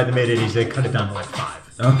obviously by the mid 80s they cut it down to like 5.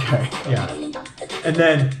 Okay. Yeah. And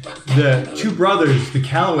then the 2 brothers, the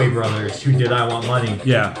Calloway brothers, who did I Want Money.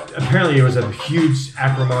 Yeah. Apparently it was a huge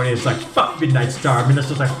acrimonious like fuck Midnight Star.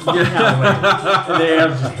 Ministers like fuck Calloway. And they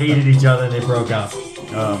just hated each other and they broke up.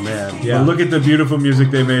 Oh man. Yeah. Well, look at the beautiful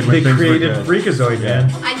music they made when They things created were good. Freakazoid, Yeah.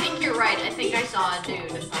 man. I think you're right. I think I saw a dude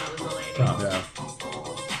and thought it was a lady. Oh. Yeah.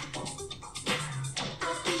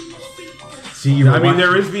 See, you I mean,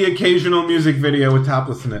 there is the occasional music video with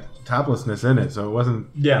toplessness in it, so it wasn't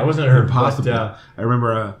Yeah, it wasn't her impossible. But, I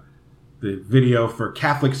remember the video for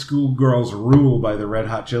Catholic Schoolgirls Rule by the Red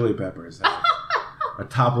Hot Chili Peppers. Had a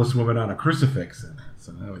topless woman on a crucifix in it.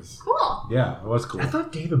 So that was, Cool. yeah, it was cool. I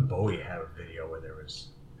thought David Bowie had a video where there was.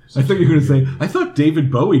 I thought you were going to say, I thought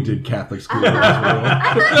David Bowie did Catholic Schoolgirls Rule.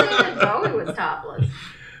 I thought David Bowie was topless.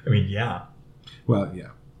 I mean, yeah. Well,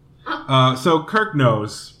 yeah. So Kirk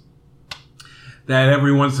knows that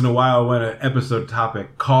every once in a while when an episode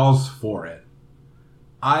topic calls for it,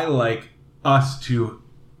 I like us to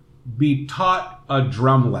be taught a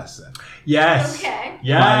drum lesson Yes. Okay.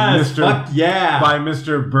 Yes. Fuck yeah. by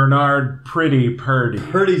Mr. Bernard Pretty Purdy.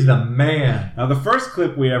 Purdy's the man. Now, the first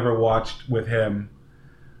clip we ever watched with him,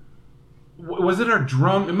 was it our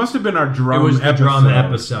drum? It must have been our drum It was the episode, drum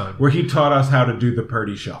episode. where he taught us how to do the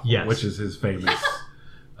Purdy shuffle, Yes. which is his famous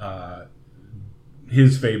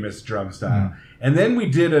drum style. Mm. And then we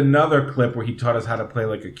did another clip where he taught us how to play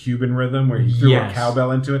like a Cuban rhythm, where he threw a Yes.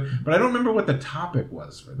 cowbell into it. But I don't remember what the topic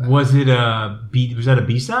was for that. Was it a B? Was that a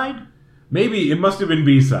B-side? Maybe it must have been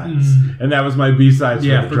B-sides, Mm. and that was my B-sides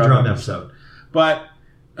Yeah, for the for drum drum episode. But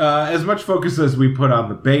as much focus as we put on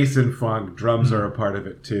the bass and funk, drums are a part of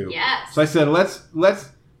it too. Yes. So I said, let's learn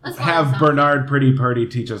have something. Bernard Pretty Purdy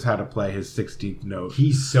teach us how to play his 16th note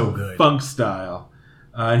He's so good. funk style.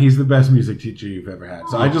 He's the best music teacher you've ever had.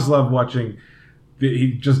 So I just love watching.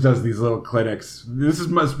 He just does these little clinics. This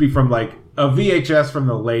must be from like a VHS from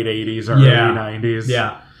the late 80s or Yeah. early 90s.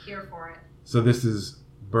 Yeah. Here for it. So this is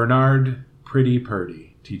Bernard Pretty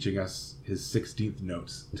Purdy teaching us his 16th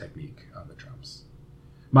notes technique on the drums.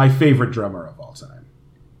 My favorite drummer of all time.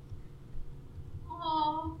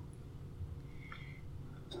 Aww.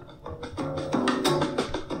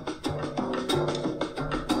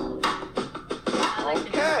 I like to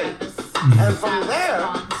Okay. hear about this And from sound there,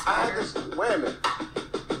 on I had Twitter. this. Wait a minute.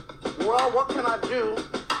 Well, what can I do?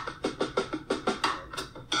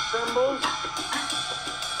 Symbols?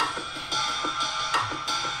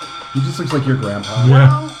 He just looks like your grandpa. Yeah.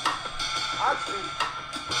 Well, I see.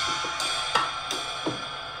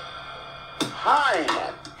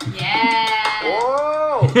 Hi-hat. Yeah.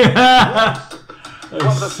 Whoa! That Well,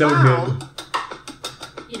 was the so sound good.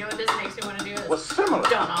 You know what this makes me want to do? Is was similar.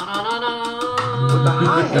 dun-dun-dun-dun-dun. the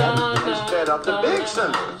hi-hat instead of the big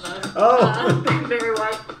cymbals. Oh. Very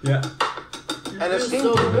white. Yeah. And it seemed to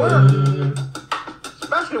work,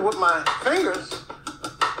 especially with my fingers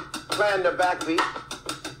playing the backbeat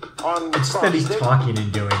on It's just that he's cross stick. talking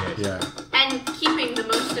and doing it. Yeah. And keeping the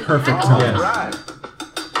most Perfect impeccable. time. Yeah. Right.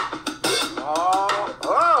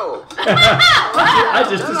 Oh! I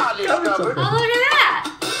just Then I discovered discovered Oh, something. look at that.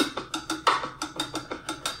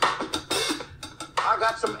 I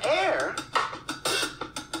got some air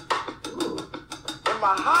Ooh. in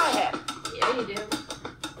my hi-hat. Yeah, you do.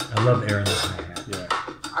 I love Aaron with my hat. Yeah.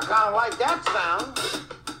 kind of like that sound.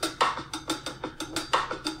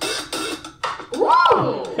 Woo!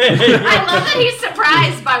 I love that he's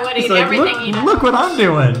surprised by what He's like, everything he does. look what I'm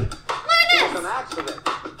doing. Look at It's an this. accident.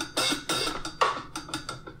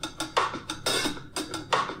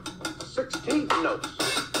 16th notes.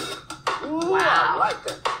 Ooh, Wow. I like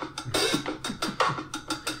that.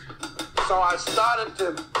 So I started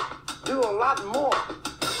to do a lot more.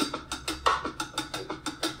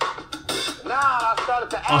 Now I started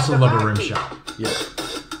to add Also the love a rim backbeat. shot. Yeah.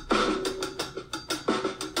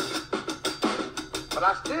 But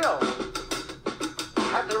I still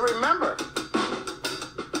had to remember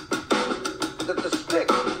that the stick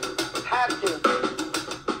had to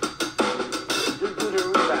do the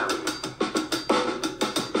rebound.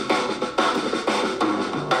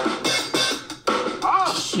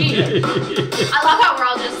 Oh, Gee. I love how we're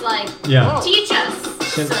all just like, Yeah. teach us,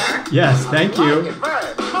 sir. Yes, thank like you. it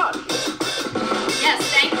very much. Yes,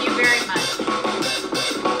 thank you very much.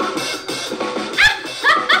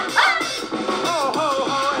 Oh, ho,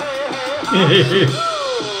 ho, hey, hey, ho.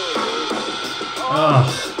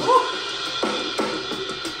 Oh,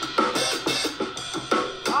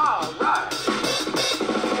 All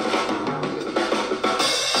right.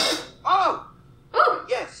 Oh, Ooh.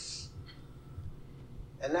 yes.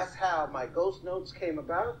 And that's how my ghost notes came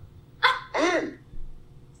about. And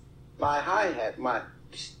my hi-hat, my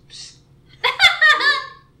psst, psst.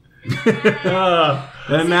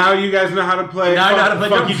 And now you guys know how to play, Now I know how to play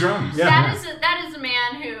funky drums. drums. Yeah. That is a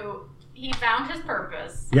man who he found his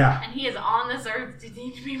purpose. Yeah. And he is on this earth to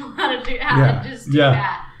teach people how to Yeah. just do Yeah.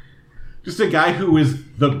 that. Just a guy who is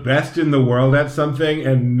the best in the world at something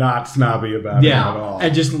and not snobby about it at all.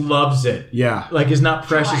 And just loves it. Yeah. Like, is not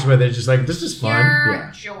precious Joy. with it. Just like, this is fun. Pure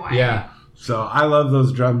Yeah. joy. Yeah. So I love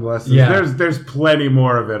those drum lessons. Yeah. There's plenty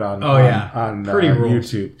more of it on Oh, yeah. on Pretty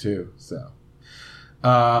rules. YouTube too. So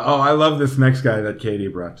I love this next guy that Katie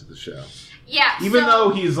brought to the show. Yeah. Even so, though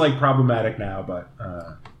he's like problematic now, but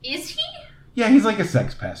is he? yeah, he's like a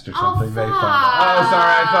sex pest or something. They fuck. found out. Oh,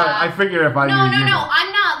 sorry. I figured if I No, knew no, you no.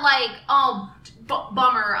 I'm not like, oh,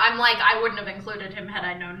 bummer. I'm like, I wouldn't have included him had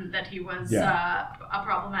I known that he was Yeah. a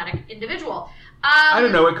problematic individual. I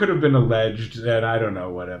don't know. It could have been alleged, and I don't know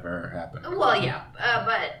whatever happened. Well, yeah,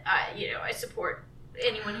 but I support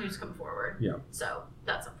anyone who's come forward. Yeah. So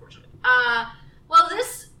that's unfortunate. Well,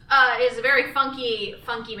 this is a very funky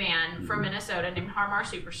man from Minnesota named Harmar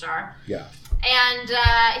Superstar. Yeah. And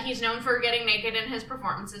he's known for getting naked in his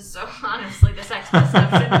performances. So honestly, the sex stuff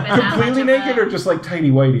shouldn't have been that much Completely of naked a, or just like tidy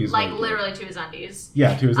whities? like naked? literally to his undies.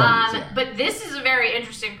 Yeah, to his undies. Yeah. But this is a very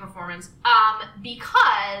interesting performance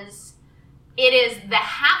because it is the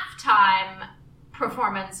halftime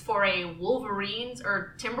performance for a Wolverines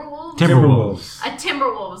or Timberwolves? Timberwolves. A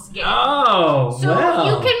Timberwolves game. Oh, So wow.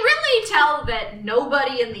 you can really tell that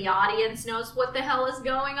nobody in the audience knows what the hell is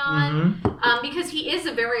going on because he is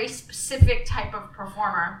a very specific type of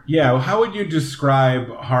performer. Yeah, well, how would you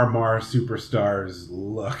describe Harmar Superstar's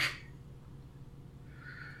look?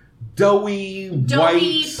 Doughy,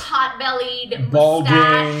 Doughy, white. pot-bellied, balding.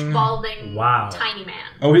 mustache, balding, Wow. tiny man.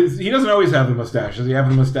 Oh, he doesn't always have the mustache. Does he have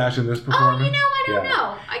the mustache in this Oh, performance? you know, I don't Yeah.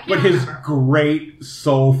 know. I can't But his remember. great,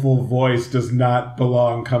 soulful voice does not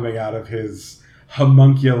belong coming out of his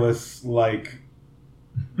homunculus, like...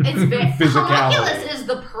 It's big. physicality. Homunculus is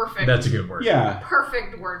the perfect. That's a good word. Yeah.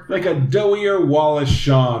 perfect word. For Like a doughier Wallace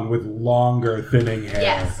Shawn with longer, thinning hair.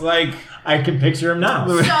 Yes. Like... I can picture him now.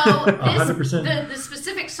 So this, 100%. the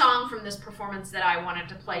specific song from this performance that I wanted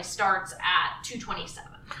to play starts at 2:27.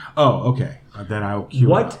 Oh, okay. Then I'll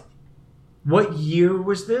cue it up. What year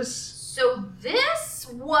was this? So this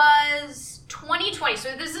was 2020. So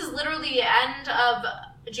this is literally the end of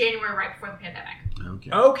January, right before the pandemic.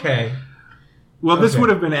 Okay. Okay. Well, this Okay. would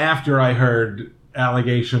have been after I heard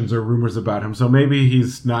allegations or rumors about him, so maybe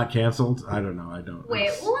he's not canceled. I don't know. I don't.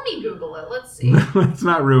 Wait, well, let me Google it. Let's see. Let's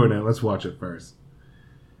not ruin it. Let's watch it first.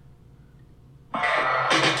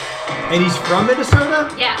 And he's from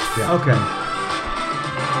Minnesota? Yes. Yeah. Okay.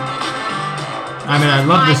 I mean, I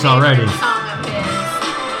love this My already. favorite song of his.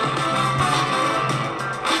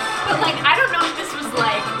 But like, I don't know if this was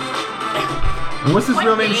like And what's his What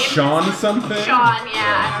real name? name? Sean something? Sean.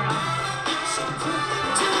 Yeah, I don't know.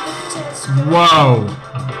 Whoa.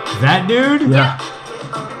 That dude? Yeah.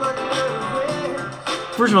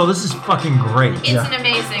 First of all, this is fucking great. It's an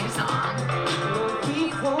amazing song.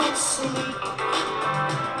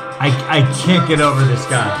 I can't get over this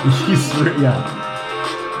guy.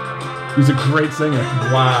 He's a great singer.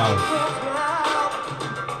 Wow.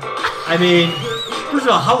 I mean, first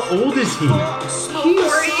of all, how old is he?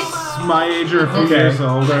 He's My age or a few Okay. years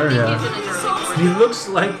older. He's Yeah. in his early He looks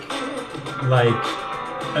like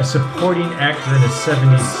a supporting actor in a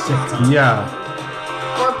 70s sitcom. Yeah.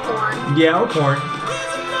 Or porn. Yeah, or porn.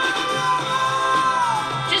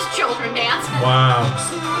 Just children dancing. Wow.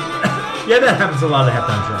 Yeah, that happens a lot of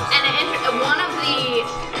halftime shows. And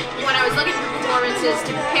when I was looking for performances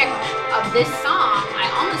to pick of this song, I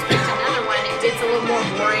almost picked another one. It's a little more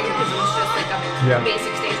boring because it was just like a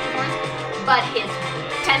basic stage performance. But his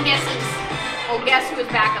 10 guesses. Oh, guess who his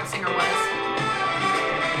backup singer was?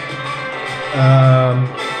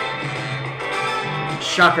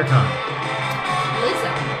 Shaka Khan.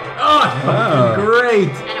 Lizzo. Oh, fucking great.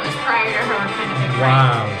 And it was prior to her kind of big break.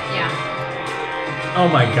 Wow. Yeah. Oh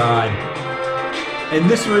my God. And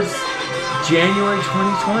this was January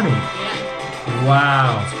 2020. Yeah.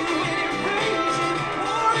 Wow.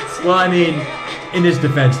 Well, I mean, in his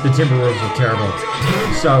defense, the Timberwolves are terrible.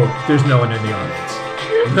 So there's no one in the audience.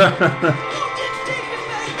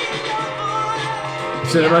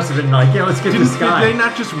 So there must have been like, yeah, let's get this guy. Did they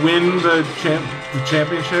not just win the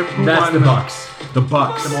championship? Who That's won the Bucks. The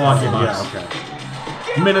Bucks. The Milwaukee Bucks. Yeah,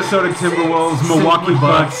 okay. Minnesota Timberwolves, Milwaukee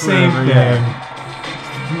Bucks. Same whatever, thing.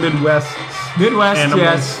 Yeah. Midwest. Midwest, Animals.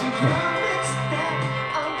 yes.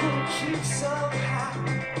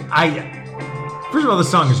 First of all, the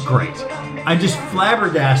song is great. I'm just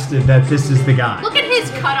flabbergasted that this is the guy. Look at his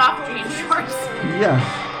cut-off jean shorts.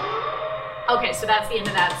 Yeah. Okay, so that's the end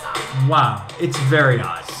of that song. Wow, it's very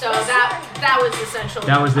odd. So that was essentially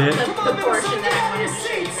That was it? the portion that I wanted to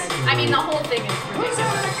show you guys. I mean, the whole thing is ridiculous.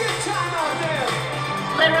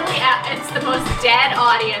 Literally, it's the most dead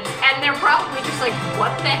audience, and they're probably just like,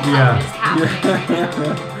 "What the hell is happening right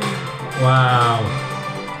now?" Wow.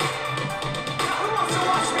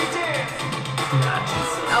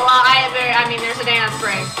 Oh well, I mean, there's a dance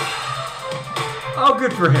break. Oh,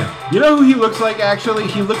 good for him. You know who he looks like, actually?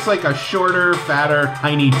 He looks like a shorter, fatter,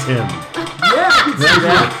 tiny Tim. Yeah, I can see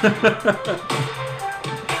that.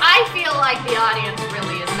 I feel like the audience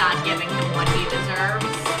really is not giving him what he deserves.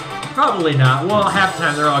 Probably not. Well, half the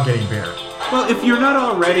time they're all getting beer. Well, if you're not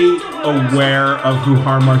already aware of who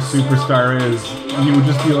Harmar Superstar is, you would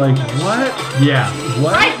just be like, what? Yeah.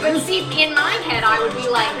 What? Right, but see, in my head, I would be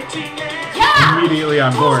like, yeah! Immediately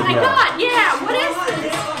on board, Oh my yeah. god, yeah, what is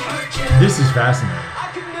this? This is fascinating.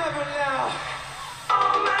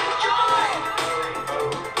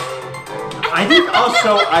 I think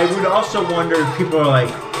also, I would also wonder if people are like,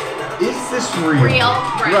 is this real? Real,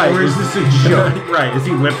 right. Or is this a joke? Right. Is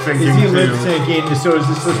he lip syncing? Is he lip syncing? So is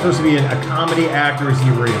this supposed to be a comedy act or is he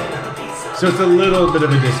real? So it's a little bit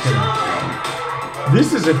of a disconnect.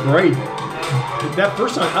 This is a great. That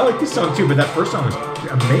first song, I like this song too, but that first song was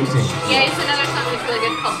amazing. Yeah, it's another song that's really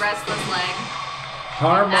good called Restless Leg.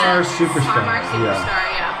 Harmar Superstar. Harmar Superstar,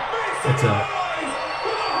 yeah. It's a.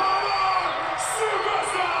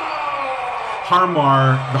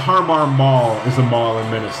 Harmar, the Harmar Mall is a mall in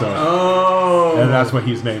Minnesota. Oh. And that's what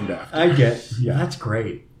he's named after. I get. Yeah, that's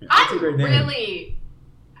great. That's I'm a great name. really.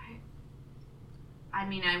 I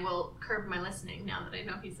mean, I will curb my listening now that I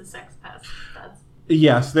know he's a sex pest. That's.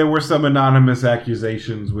 Yes, there were some anonymous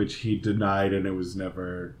accusations which he denied, and it was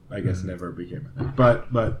never, I guess, never became a thing.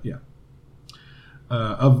 But yeah,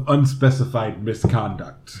 of unspecified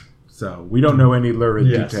misconduct. So we don't know any lurid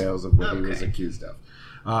details of what he was accused of.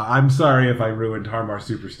 I'm sorry if I ruined Harmar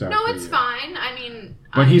Superstar. No, for it's you. fine. I mean,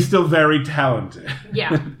 But he's still very talented.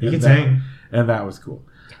 Yeah. He can sing. And that was cool.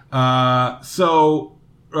 So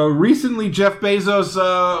recently, Jeff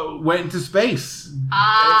Bezos went into space.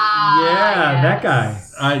 Yeah, that guy.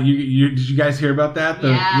 Did you guys hear about that?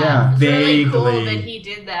 Yeah. It's really cool vaguely. that he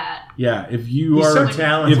did that. Yeah, if you He's are so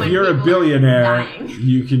talented. if you're a When people are billionaire, dying.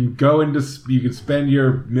 you can spend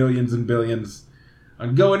your millions and billions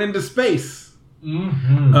on going into space.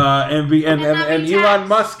 Mm-hmm. And And Elon tax.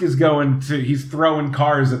 Musk is he's throwing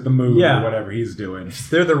cars at the moon Yeah. or whatever he's doing.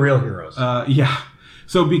 They're the real heroes. Yeah.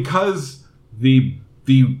 So because the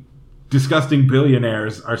disgusting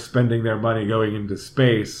billionaires are spending their money going into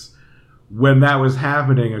space, when that was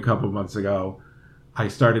happening a couple months ago, I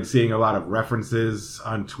started seeing a lot of references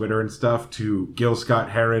on Twitter and stuff to Gil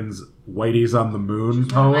Scott-Heron's "Whitey's on the Moon"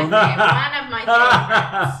 poem, One of my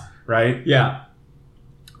favorites. right? Yeah.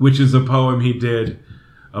 Which is a poem he did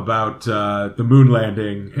about the moon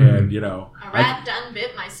landing, and A rat done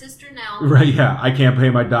bit my sister now. right? Yeah, I can't pay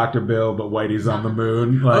my doctor bill, but Whitey's on the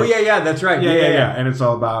moon. Oh yeah, that's right. Yeah. And it's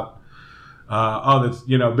all about, that's,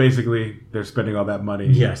 basically they're spending all that money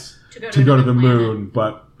Yes. to go to the moon,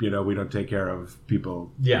 but, we don't take care of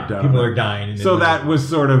people. Yeah. down People there. are dying. And So that was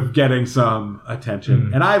sort of getting some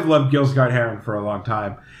attention. And I've loved Gil Scott-Heron for a long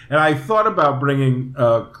time. And I thought about bringing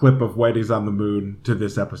a clip of Whitey's on the Moon to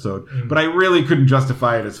this episode, but I really couldn't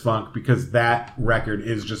justify it as funk because that record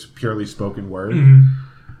is just purely spoken word.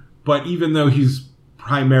 But even though he's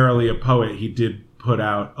primarily a poet, he did put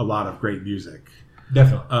out a lot of great music.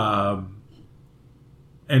 Definitely.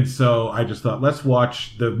 And so I just thought, let's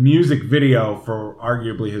watch the music video for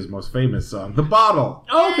arguably his most famous song, The Bottle.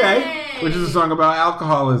 Okay. Which is a song about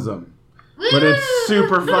alcoholism. But it's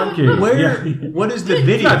super funky. What is the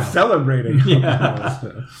video? It's not celebrating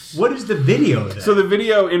alcoholism. What is the video then? So the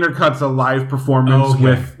video intercuts a live performance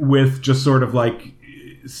with just sort of like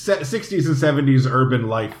 60s and 70s urban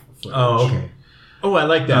life footage. Oh, okay. Oh, I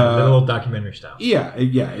like that. The little documentary style. Yeah,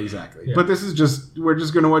 exactly. Yeah. But this is we're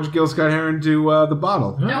just going to watch Gil Scott-Heron do The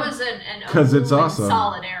Bottle. That was an it's awesome.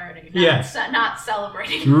 Solidarity. Yes. Not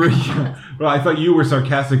celebrating. Well, I thought you were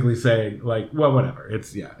sarcastically saying, like, well, whatever.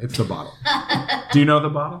 It's The Bottle. Do you know The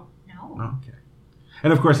Bottle? No. Oh, okay.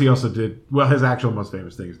 And of course, he also did, his actual most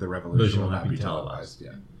famous thing is The Revolution Will Not Be Televised.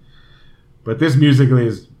 Yeah. But this musically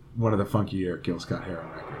is one of the funkier Gil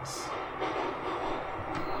Scott-Heron records.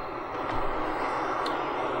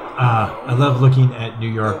 I love looking at New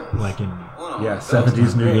York, like in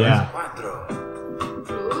 70s New York. Yeah.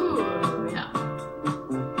 Ooh, yeah.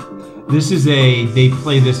 This is they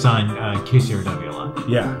play this on KCRW a lot.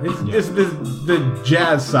 Yeah, it's the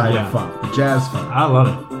jazz side of funk, the jazz funk. I love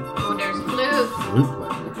it. Oh, there's a flute. Flute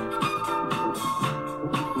player.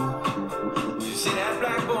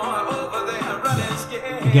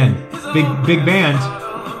 Again, big band.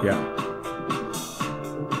 Yeah.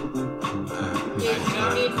 You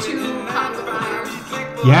need 2 conga players.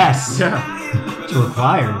 Yes. Yeah. 2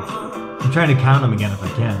 required. I'm trying to count them again if I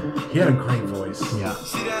can. He had a great voice. Yeah.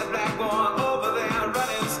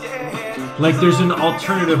 Like there's an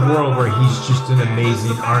alternative world where he's just an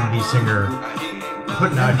amazing R&B singer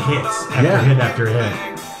putting out hits after hit after hit.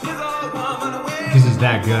 Because he's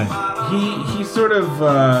that good. He sort of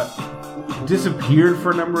disappeared for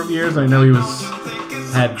a number of years. I know he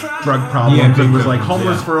had drug problems and was like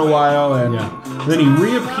homeless for a while, and then he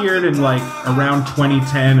reappeared in like around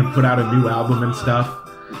 2010 and put out a new album and stuff.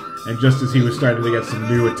 And just as he was starting to get some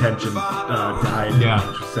new attention, died,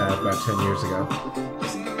 which was sad, about 10 years ago.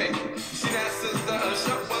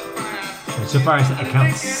 And so far, I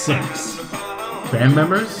count 6 band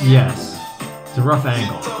members. Yes, it's a rough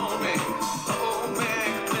angle.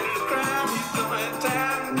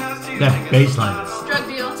 That bass line is Drug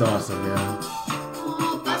deal. It's awesome, yeah.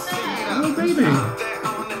 Oh, Baby.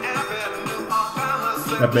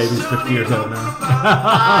 That baby's 50 years old now.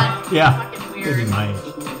 yeah, fucking maybe weird. my age.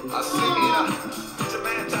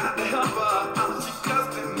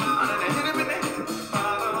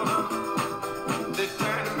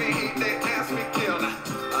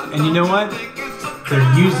 And you know what?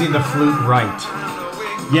 They're using the flute right.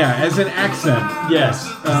 Yeah, as an accent. Yes.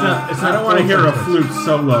 It's not I don't want to hear a flute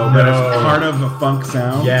solo, but it's part of a funk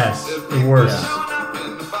sound. Yes, it works. Yeah.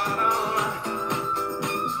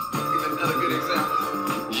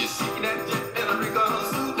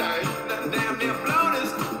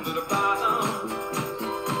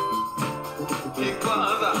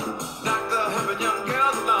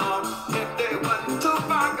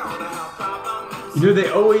 You know, they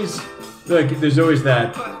always, like, there's always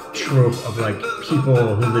that trope of, like, people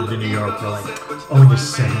who lived in New York were like, oh, in the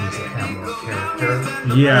 70s they had more character.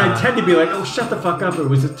 Yeah. And I tend to be like, oh, shut the fuck up, it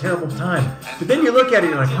was a terrible time. But then you look at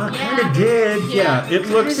it and you're like, oh, it kind of did. Yeah, it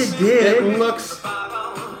looks, It did.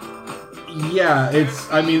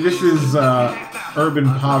 I mean, this is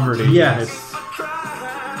urban poverty. Yes. It's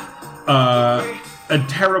a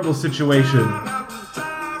terrible situation.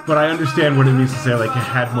 But I understand what it means to say, like, it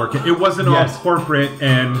had more... It wasn't all corporate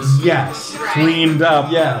and cleaned up,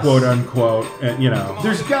 quote unquote, and, you know.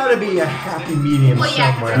 There's got to be a happy medium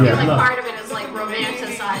somewhere. I feel like part of it is, like,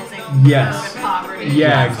 romanticizing urban poverty.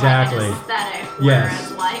 Yeah, exactly. Like an aesthetic, Yes.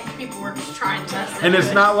 whereas, like, people were just trying to mess And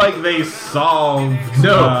it's not like they solved they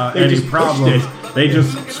any just problems. They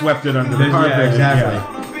just swept it under the carpet. Yeah, exactly.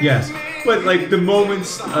 Yes. But, like, the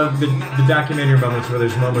moments of the documentary moments where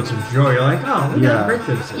there's moments of joy, you're like, oh, look how great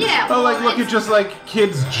this is. Yeah. Oh, like, look at just, like,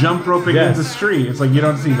 kids jump roping in the street. It's like, you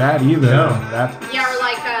don't see that either. No. Yeah, or,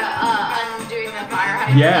 like, undoing the fire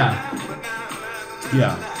hydrant. Yeah.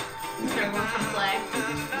 Yeah. Everyone can play.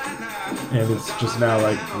 And it's just now,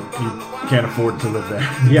 like, you can't afford to live there.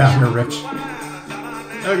 Yeah. You're rich.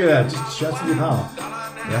 Look at that. Just shouts to the Apollo.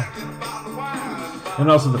 Yeah.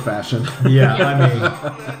 And also the fashion. Yeah, I mean,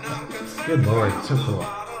 good lord, so cool.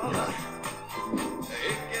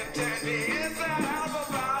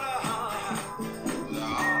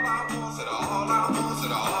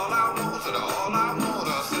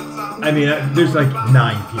 I mean, there's like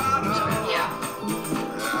 9 people in this band. Yeah.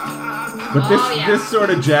 But this sort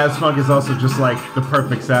of jazz funk is also just like the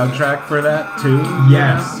perfect soundtrack for that too.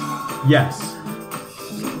 Yes. Yes.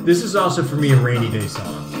 This is also for me a rainy day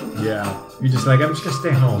song. Yeah. You're just like, I'm just gonna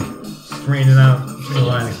stay home. It's raining out.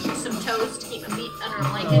 Eat some toast, keep my feet under a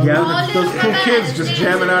blanket. Yeah, Those cool kids just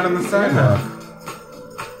jamming out on the sidewalk.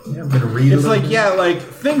 Yeah, I'm gonna read. It's like, yeah, like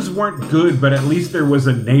things weren't good, but at least there was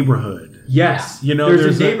a neighborhood. Yes, you know,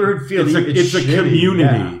 there's a neighborhood feel. It's a community.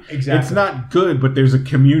 Yeah, exactly. It's not good, but there's a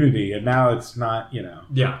community, and now it's not. You know.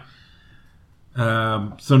 Yeah.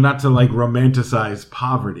 So not to like romanticize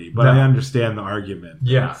poverty, but I understand the argument.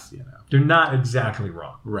 Yeah. You know, they're not exactly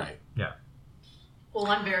wrong. right. Yeah. Well,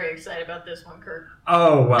 I'm very excited about this one, Kurt.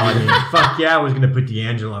 Oh well, I mean, fuck yeah, I was gonna put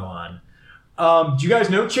D'Angelo on. Do you guys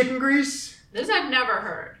know Chicken Grease? This I've never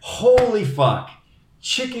heard. Holy fuck.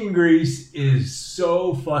 Chicken Grease is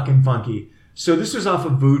so fucking funky. So this was off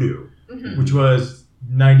of Voodoo, which was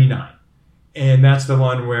 99. And that's the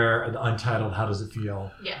one where the Untitled How Does It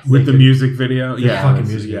Feel? Yes. With the music video? Yeah. Fucking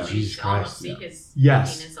music video. Yeah. Jesus You almost Christ. see his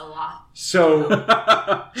Yes. penis a lot. So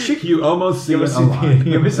You almost see it a lot.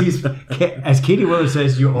 you almost see his, as Katie Willer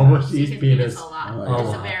says, you almost see his penis. a lot. Oh, It's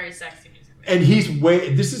yeah. a very sexy music video.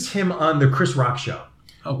 And this is him on the Chris Rock show.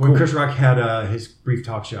 Oh, When cool. Chris Rock had his brief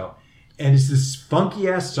talk show. And it's this funky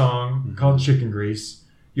ass song called Chicken Grease.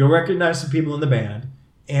 You'll recognize some people in the band.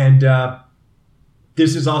 And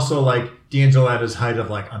this is also like D'Angelo at his height of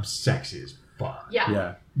like, I'm sexy as fuck. Yeah.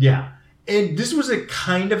 Yeah. Yeah. And this was a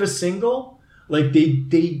kind of a single. Like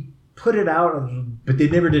they put it out, but they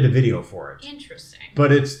never did a video for it. Interesting.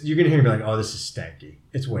 But you're going to hear me like, oh, this is stanky.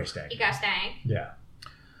 It's way stanky. You guys stank. Yeah.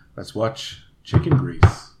 Let's watch Chicken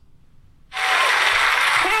Grease.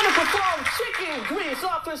 Here to perform Chicken Grease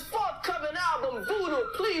off his forthcoming album Voodoo.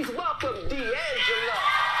 Please welcome D'Angelo.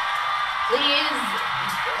 Please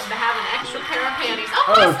have an extra pair of panties. Oh,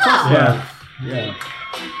 Oh, of course. awesome. Yeah.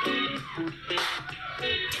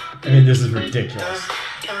 I mean, this is ridiculous.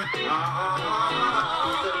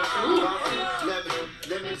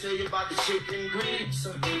 Let me tell you about the chicken grease.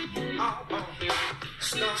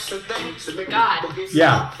 God.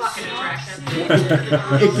 Yeah. Fucking attractive.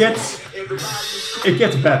 It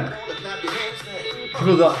gets better.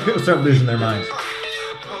 People start losing their minds.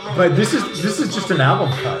 But this is just an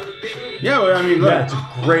album cut. Yeah, well, I mean, look, Yeah, it's a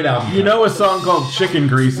great album. you know a song called Chicken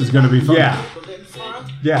Grease is going to be fun. Yeah.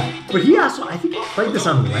 Yeah. But he also, I think he played this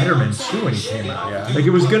on Letterman too when he came out. Yeah. Like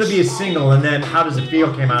it was going to be a single, and then How Does It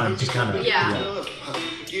Feel came out and just kind of. Yeah.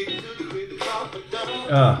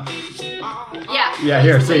 Yeah. Yeah,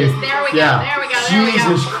 here, see. There we go. Yeah. There we go. There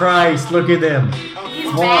Jesus Christ, look at them. we go. He's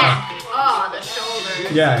Fuck. back. Oh, the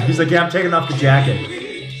shoulders. Yeah, he's like, yeah, I'm taking off the jacket.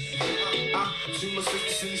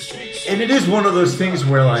 And it is one of those things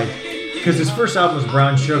where, like, because his first album was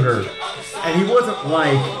Brown Sugar, and he wasn't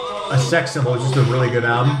like a sex symbol, just a really good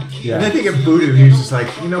album. Yeah. And I think at Voodoo, he was just like,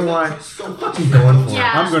 you know what? I'm fucking going for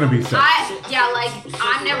Yeah. it. I'm going to be sexy.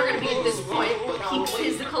 I'm never gonna be at this point. Peak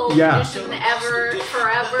physical Yeah. condition ever,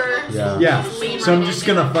 forever. Yeah. Yeah. So I'm just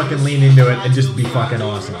gonna fucking lean into it and just be fucking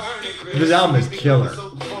awesome. This album is killer.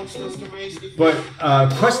 But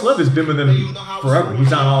Questlove has been with him forever.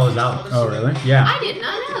 He's on all his albums. Oh, really? Yeah. I did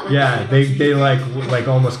not know that. Yeah, they like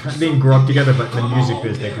almost they didn't grow up together, but in the music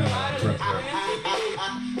biz they kind of like grew up together.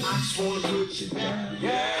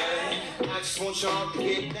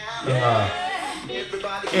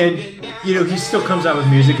 And you know he still comes out with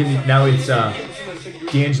music, and now it's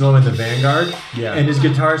D'Angelo in the Vanguard. Yeah. And his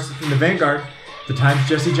guitarist in the Vanguard, the Times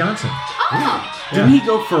Jesse Johnson. Oh. Didn't he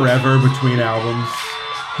go forever between albums?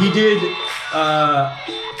 He did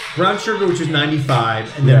Brown Sugar, which was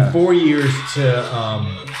 95, and then Yeah. 4 years to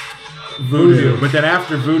Voodoo. But then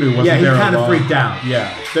after Voodoo, wasn't yeah, he there a kind of long- freaked out.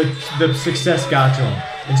 Yeah. The success got to him.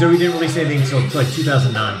 And so he didn't release anything until like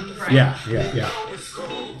 2009. Right. Yeah. Yeah. Yeah.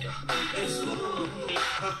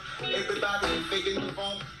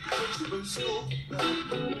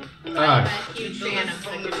 I'm a huge fan of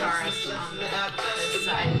the guitarist on this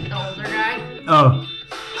side, the older guy. Oh,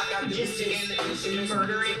 Just is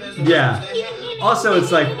murdering. yeah. Also,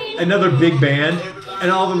 it's like another big band,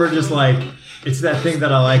 and all of them are just like, it's that thing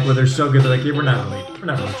that I like where they're so good. They're like, yeah, we're not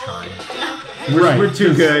really trying. We're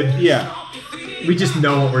too good. Yeah. We just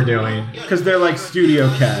know what we're doing. Because they're like studio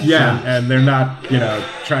cats. Yeah. And they're not,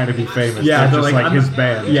 trying to be famous. Yeah, they're just like I'm- his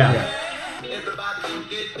band. Yeah.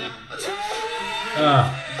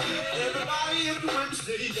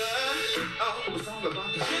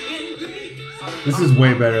 This is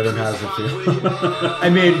way better than How Does It Feel? I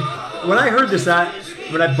mean, when I heard this,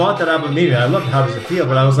 when I bought that album immediately, I loved How Does It Feel,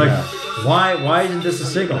 but I was like, Yeah. why isn't this a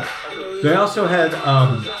single? They also had,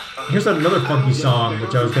 here's another funky song,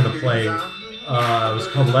 which I was going to play. It was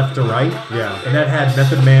called Left to Right. Yeah. And that had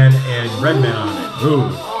Method Man and Redman on it. Ooh.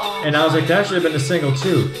 And I was like, that should have been a single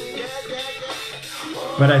too.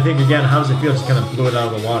 But I think, again, How Does It Feel just kind of blew it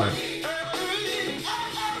out of the water.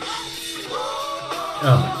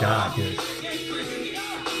 Oh my God, dude. Yeah,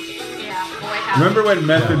 boy, how. Remember when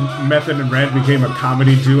Method and Red became a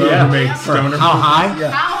comedy duo who made stoner? How High?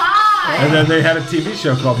 Yeah. How high? And then they had a TV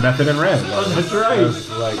show called Method and Red. Oh, that's right. It was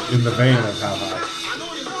like in the vein of How High.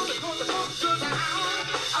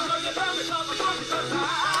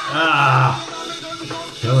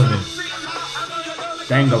 Killing me.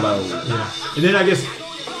 Dangalo. Yeah. And then I guess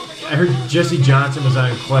I heard Jesse Johnson was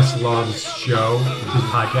on Questlove's show, his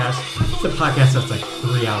podcast. It's a podcast that's like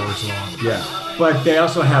 3 hours long. Yeah. But they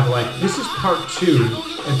also have like, this is part 2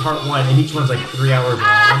 and part 1, and each one's like 3 hours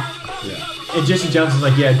long. Yeah. And Jesse Johnson's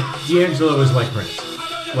like, yeah, D'Angelo is like Prince.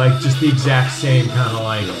 Like, just the exact same kind of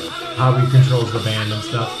like how he controls the band and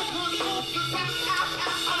stuff.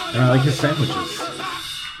 And I like his sandwiches.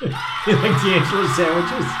 You like D'Angelo's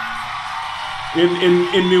sandwiches?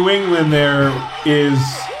 In New England, there is,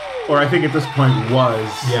 or I think at this point was,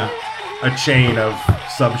 a chain of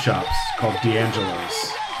sub shops called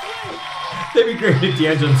D'Angelo's. They'd be great if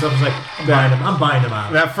D'Angelo himself was like, I'm buying them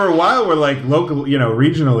out. That for a while were like local,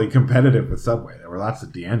 regionally competitive with Subway. There were lots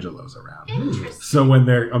of D'Angelo's around. Interesting. So when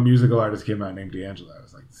a musical artist came out named D'Angelo, I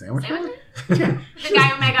was like, sandwich? Sandwiches? Yeah. The guy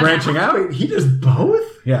who made Branching out? Wait, he does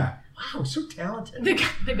both? Yeah. Wow, so talented. The guy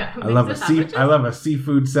who I makes love the a sandwiches? I love a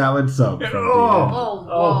seafood salad sub. From Oh, Oh,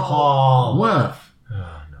 whoa. Paul. What?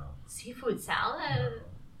 Oh, no. Seafood salad?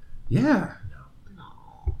 Yeah.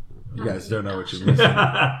 No. You guys don't know what you're missing.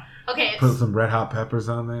 Okay. Put some red hot peppers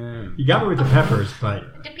on there. You got me with the peppers,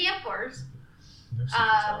 but... The peppers. No seafood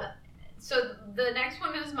salad. So the next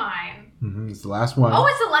one is mine. Mm-hmm. It's the last one. Oh,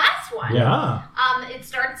 it's the last one. Yeah. It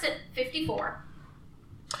starts at 54.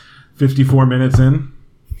 54 minutes in.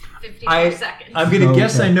 54 seconds. I'm going to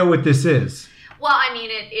guess Okay. I know what this is. Well, I mean,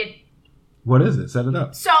 it. What is it? Set it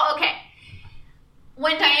up. So, okay.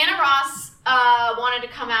 When Diana Ross wanted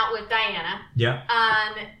to come out with Diana, Yeah.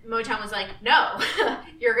 Motown was like, no,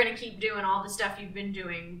 you're going to keep doing all the stuff you've been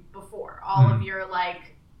doing before. All of your,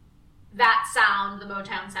 like, that sound, the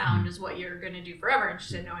Motown sound, is what you're going to do forever. And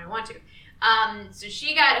she said, no, I don't want to. So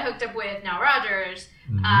she got hooked up with Nile Rodgers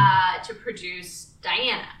to produce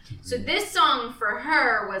Diana. So this song for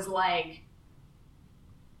her was like,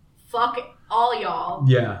 fuck all y'all.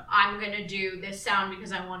 Yeah. I'm going to do this sound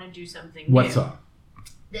because I want to do something What new. song?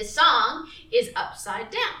 This song is Upside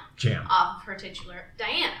Down. Jam. Off of her titular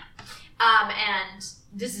Diana. And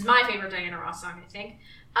this is my favorite Diana Ross song, I think.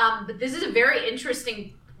 But this is a very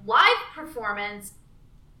interesting live performance.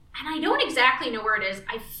 And I don't exactly know where it is.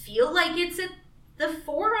 I feel like it's at the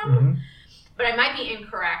Forum, but I might be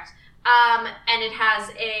incorrect. And it has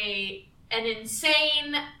an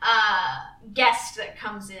insane guest that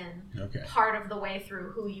comes in part of the way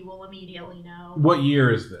through, who you will immediately know. What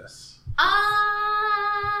year is this?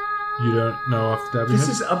 You don't know off the top of your This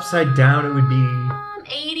head? is upside down. It would be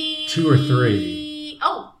 80. 2 or 3.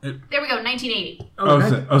 Oh, there we go. 1980.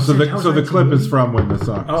 So the clip is from when the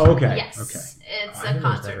song. Oh, okay. Yes. Okay. It's I a didn't know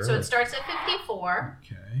it was that concert. So early. it starts at 54.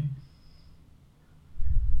 Okay.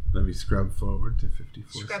 Let me scrub forward to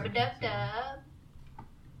 54. Scrub a seconds. dub dub.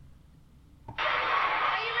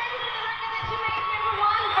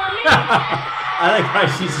 I like how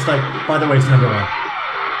she's just like, by the way, it's number 1.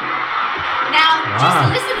 Now, Wow.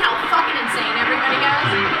 just listen how fucking insane everybody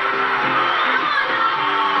goes.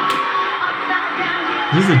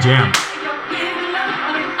 This is a jam.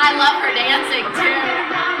 I love her dancing too.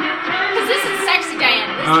 Because this is sexy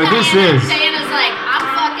Diana. This Diana. is. Diana's like, I'm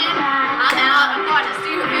fucking, I'm out, I'm going to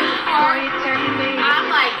Steve Vision Park.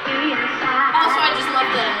 I'm like, also I just love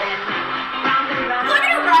the, look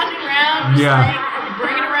at her running around. Just Yeah. like,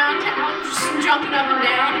 bringing around town, just jumping up and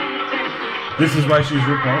down. This is why she's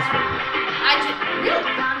RuPaul's favorite. Really?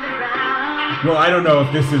 Well, I don't know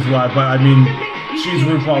if this is why, but I mean, she's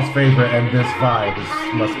RuPaul's favorite, and this vibe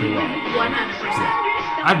must be why. 100%.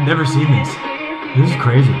 I've never seen this. This is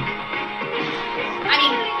crazy. I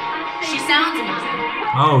mean, she sounds amazing.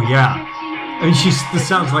 Oh, yeah. I mean, this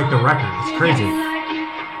sounds like the record. It's crazy.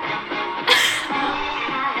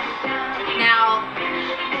 Now,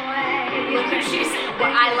 look who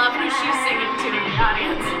I love who she's singing to in the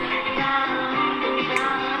audience.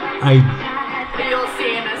 You'll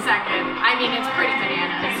see in a second. I mean, it's pretty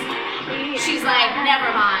bananas. She's like,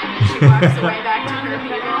 never mind. And she walks away back to her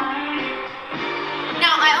people.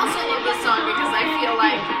 Now, I also love this song because I feel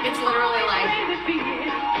like it's literally like,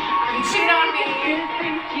 you cheat on me.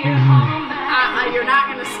 You're not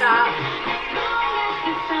going to stop.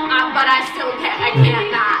 But I still can't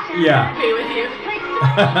not be with you.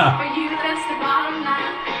 For you, that's the bottom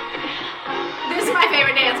line. This is my favorite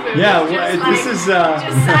favorite dance move. Yeah, Just this is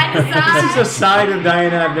just side to side. this is a side of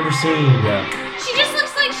Diana I've never seen. Yeah. She just looks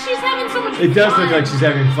like she's having so much fun. It does look like she's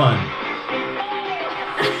having fun.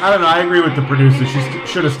 I don't know. I agree with the producer. She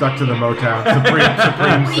should have stuck to the Motown Supreme Yeah,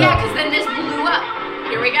 sound. because then this blew up.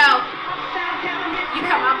 Here we go. You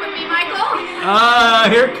come up with me, Michael?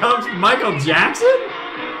 Here comes Michael Jackson?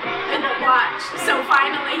 And then watch. So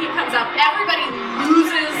finally he comes up. Everybody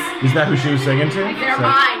loses Is that who she was singing to? their So-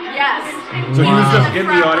 mind. Yes. So he was Wow. just in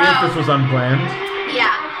the Front audience. row. This was unplanned.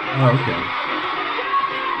 Yeah. Oh, okay.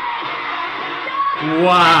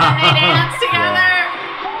 Wow. And they dance together.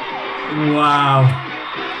 Wow.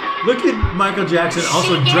 Look at Michael Jackson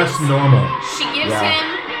also She dressed gives- normal. She gives Yeah. him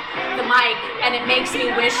the mic, and it makes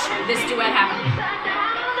me wish this duet happened.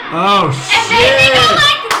 Oh, And they think, oh shit.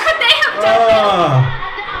 my, could they have done that?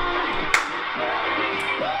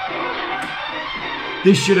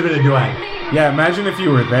 This should have been a duet. Yeah, imagine if you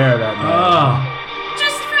were there that night. Oh,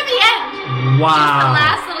 Just for the end. Just the wow.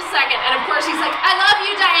 last little second. And of course he's like, I love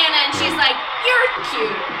you, Diana. And she's like, you're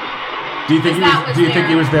cute. Do you think he that was? was Do you think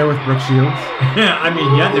he there. was there with Brooke Shields? I mean,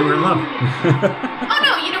 yeah, they were in love. Oh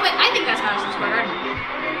no, you know what? I think that's Madison Square Garden.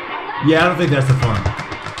 Yeah, I don't think that's the form.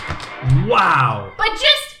 Wow. But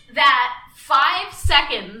just that 5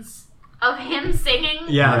 seconds of him singing.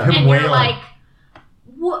 Yeah, and him you're wailing. like,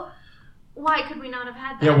 what? Why could we not have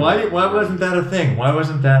had that? Yeah, why wasn't that a thing? Why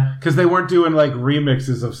wasn't that? Because they weren't doing like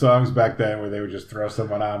remixes of songs back then, where they would just throw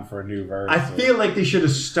someone on for a new verse. I feel like they should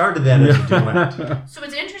have started that as a duet. So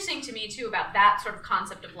what's interesting to me too about that sort of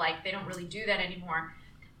concept of like they don't really do that anymore.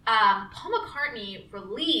 Paul McCartney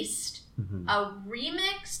released a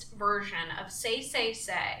remixed version of Say Say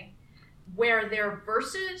Say where their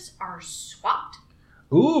verses are swapped.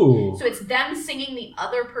 Ooh. So it's them singing the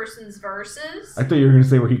other person's verses. I thought you were going to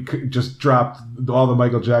say where he just dropped all the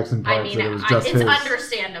Michael Jackson parts I mean, and it was just it's his.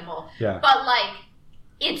 understandable. Yeah. But like,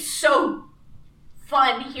 it's so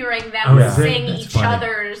fun hearing them Oh, yeah. sing That's each funny.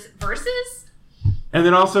 other's verses. And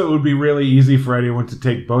then also it would be really easy for anyone to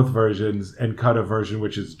take both versions and cut a version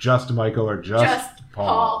which is just Michael or just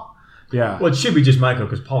Paul. Yeah. Well, it should be just Michael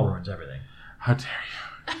because Paul ruins everything. How dare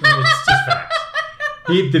you? It's just facts.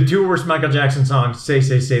 The two worst Michael Jackson songs, Say,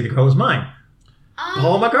 Say, Say, The Girl Is Mine.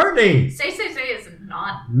 Paul McCartney. Say Say Say is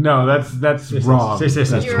not. No, that's wrong. Say, say,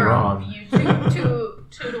 say. That's You're wrong. You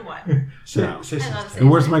two to one. Say, No. say, say, I love say. The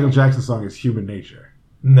worst Michael Jackson song is Human Nature.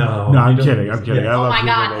 No. No, I'm you don't- kidding. I'm kidding. Yeah. I Oh love my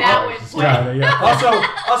Human God, Nature. that was Yeah.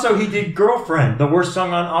 Also, he did Girlfriend, the worst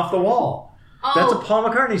song on Off the Wall. Oh, That's a Paul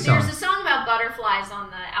McCartney song. There's a song about butterflies on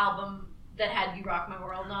the album that had "You Rock My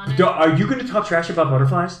World" on it. Are you going to talk trash about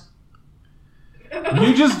butterflies?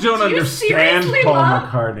 You just don't Do you understand seriously Paul love-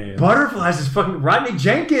 McCartney. Butterflies is fucking Rodney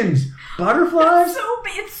Jenkins. Butterflies?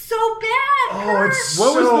 It's so bad. Oh, it's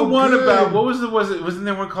What was so the one good. about? Wasn't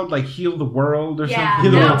there one called like Heal the World or Yeah, something?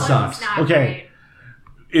 Heal the that World one's sucks. not Okay.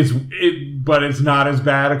 But it's not as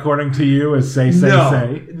bad according to you as Say Say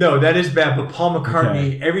Say. No, that is bad. But Paul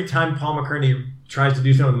McCartney, Okay. every time Paul McCartney tries to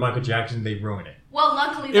do something with Michael Jackson, they ruin it. Well,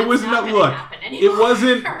 luckily, It that's was not not. gonna Look, happen it anymore.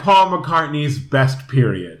 wasn't Paul McCartney's best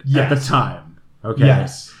period at Yes. the time. Okay.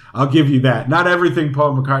 Yes. I'll give you that. Not everything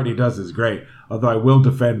Paul McCartney does is great. Although I will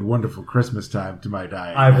defend "Wonderful Christmas Time" to my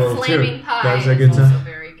dying. I will Flaming too. Pie That was a is good also song.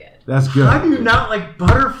 very good. That's good. How do you not like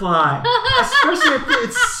Butterfly? Especially if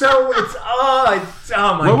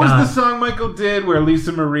oh my What was god. the song Michael did where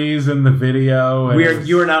Lisa Marie's in the video? And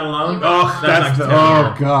You Are Not Alone? Oh, that's the,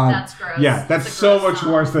 terrible. oh god. That's gross. Yeah, that's a so gross much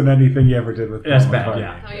song. worse than anything you ever did with Paul That's bad, McCartney.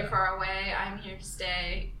 yeah. Though you're far away, I'm here to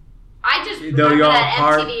stay. I just Though remember you're that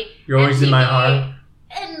apart, MTV. you're always in my heart.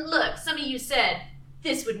 And look, some of you said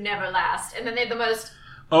this would never last, and then they had the most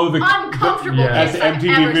Oh, the uncomfortable yeah. That's kiss the I've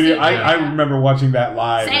MTV ever video. seen. I remember watching that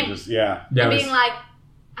live Same. and just yeah, That and was, being like,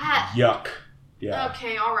 yuck. Yeah,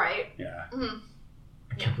 okay, all right. yeah.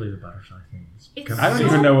 I can't believe the Butterfly thing. It's I don't so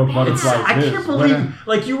even know what bad. Butterfly I is. can't believe,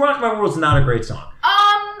 like, You Rock My World's not a great song.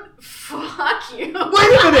 Fuck you. Wait a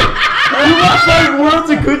minute! You Rock My World's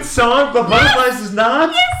a good song, but Butterflies is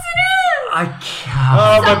not? Yes, it I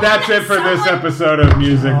Oh, can't. but that's it for this Someone- episode of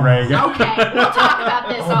Music Reagan. is. Okay, we'll talk about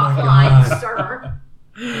this Oh my offline, God. sir.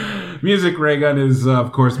 Music Reagan is,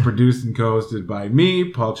 of course, produced and co-hosted by me,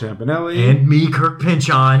 Paul Champanelli. And me, Kirk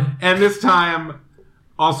Pinchon. And this time,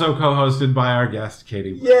 also co-hosted by our guest,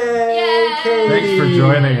 Katie. Yay, Katie! Thanks for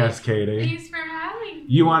joining us, Katie. Thanks for having me.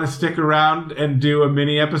 You want to stick around and do a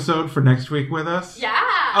mini episode for next week with us? Yeah.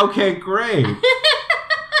 Okay, great.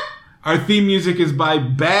 Our theme music is by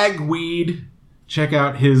Bagweed. Check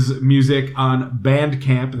out his music on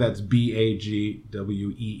Bandcamp. That's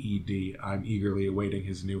BAGWEED. I'm eagerly awaiting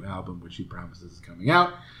his new album, which he promises is coming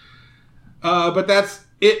out. But that's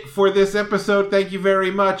it for this episode. Thank you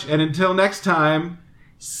very much. And until next time,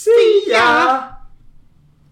 See ya!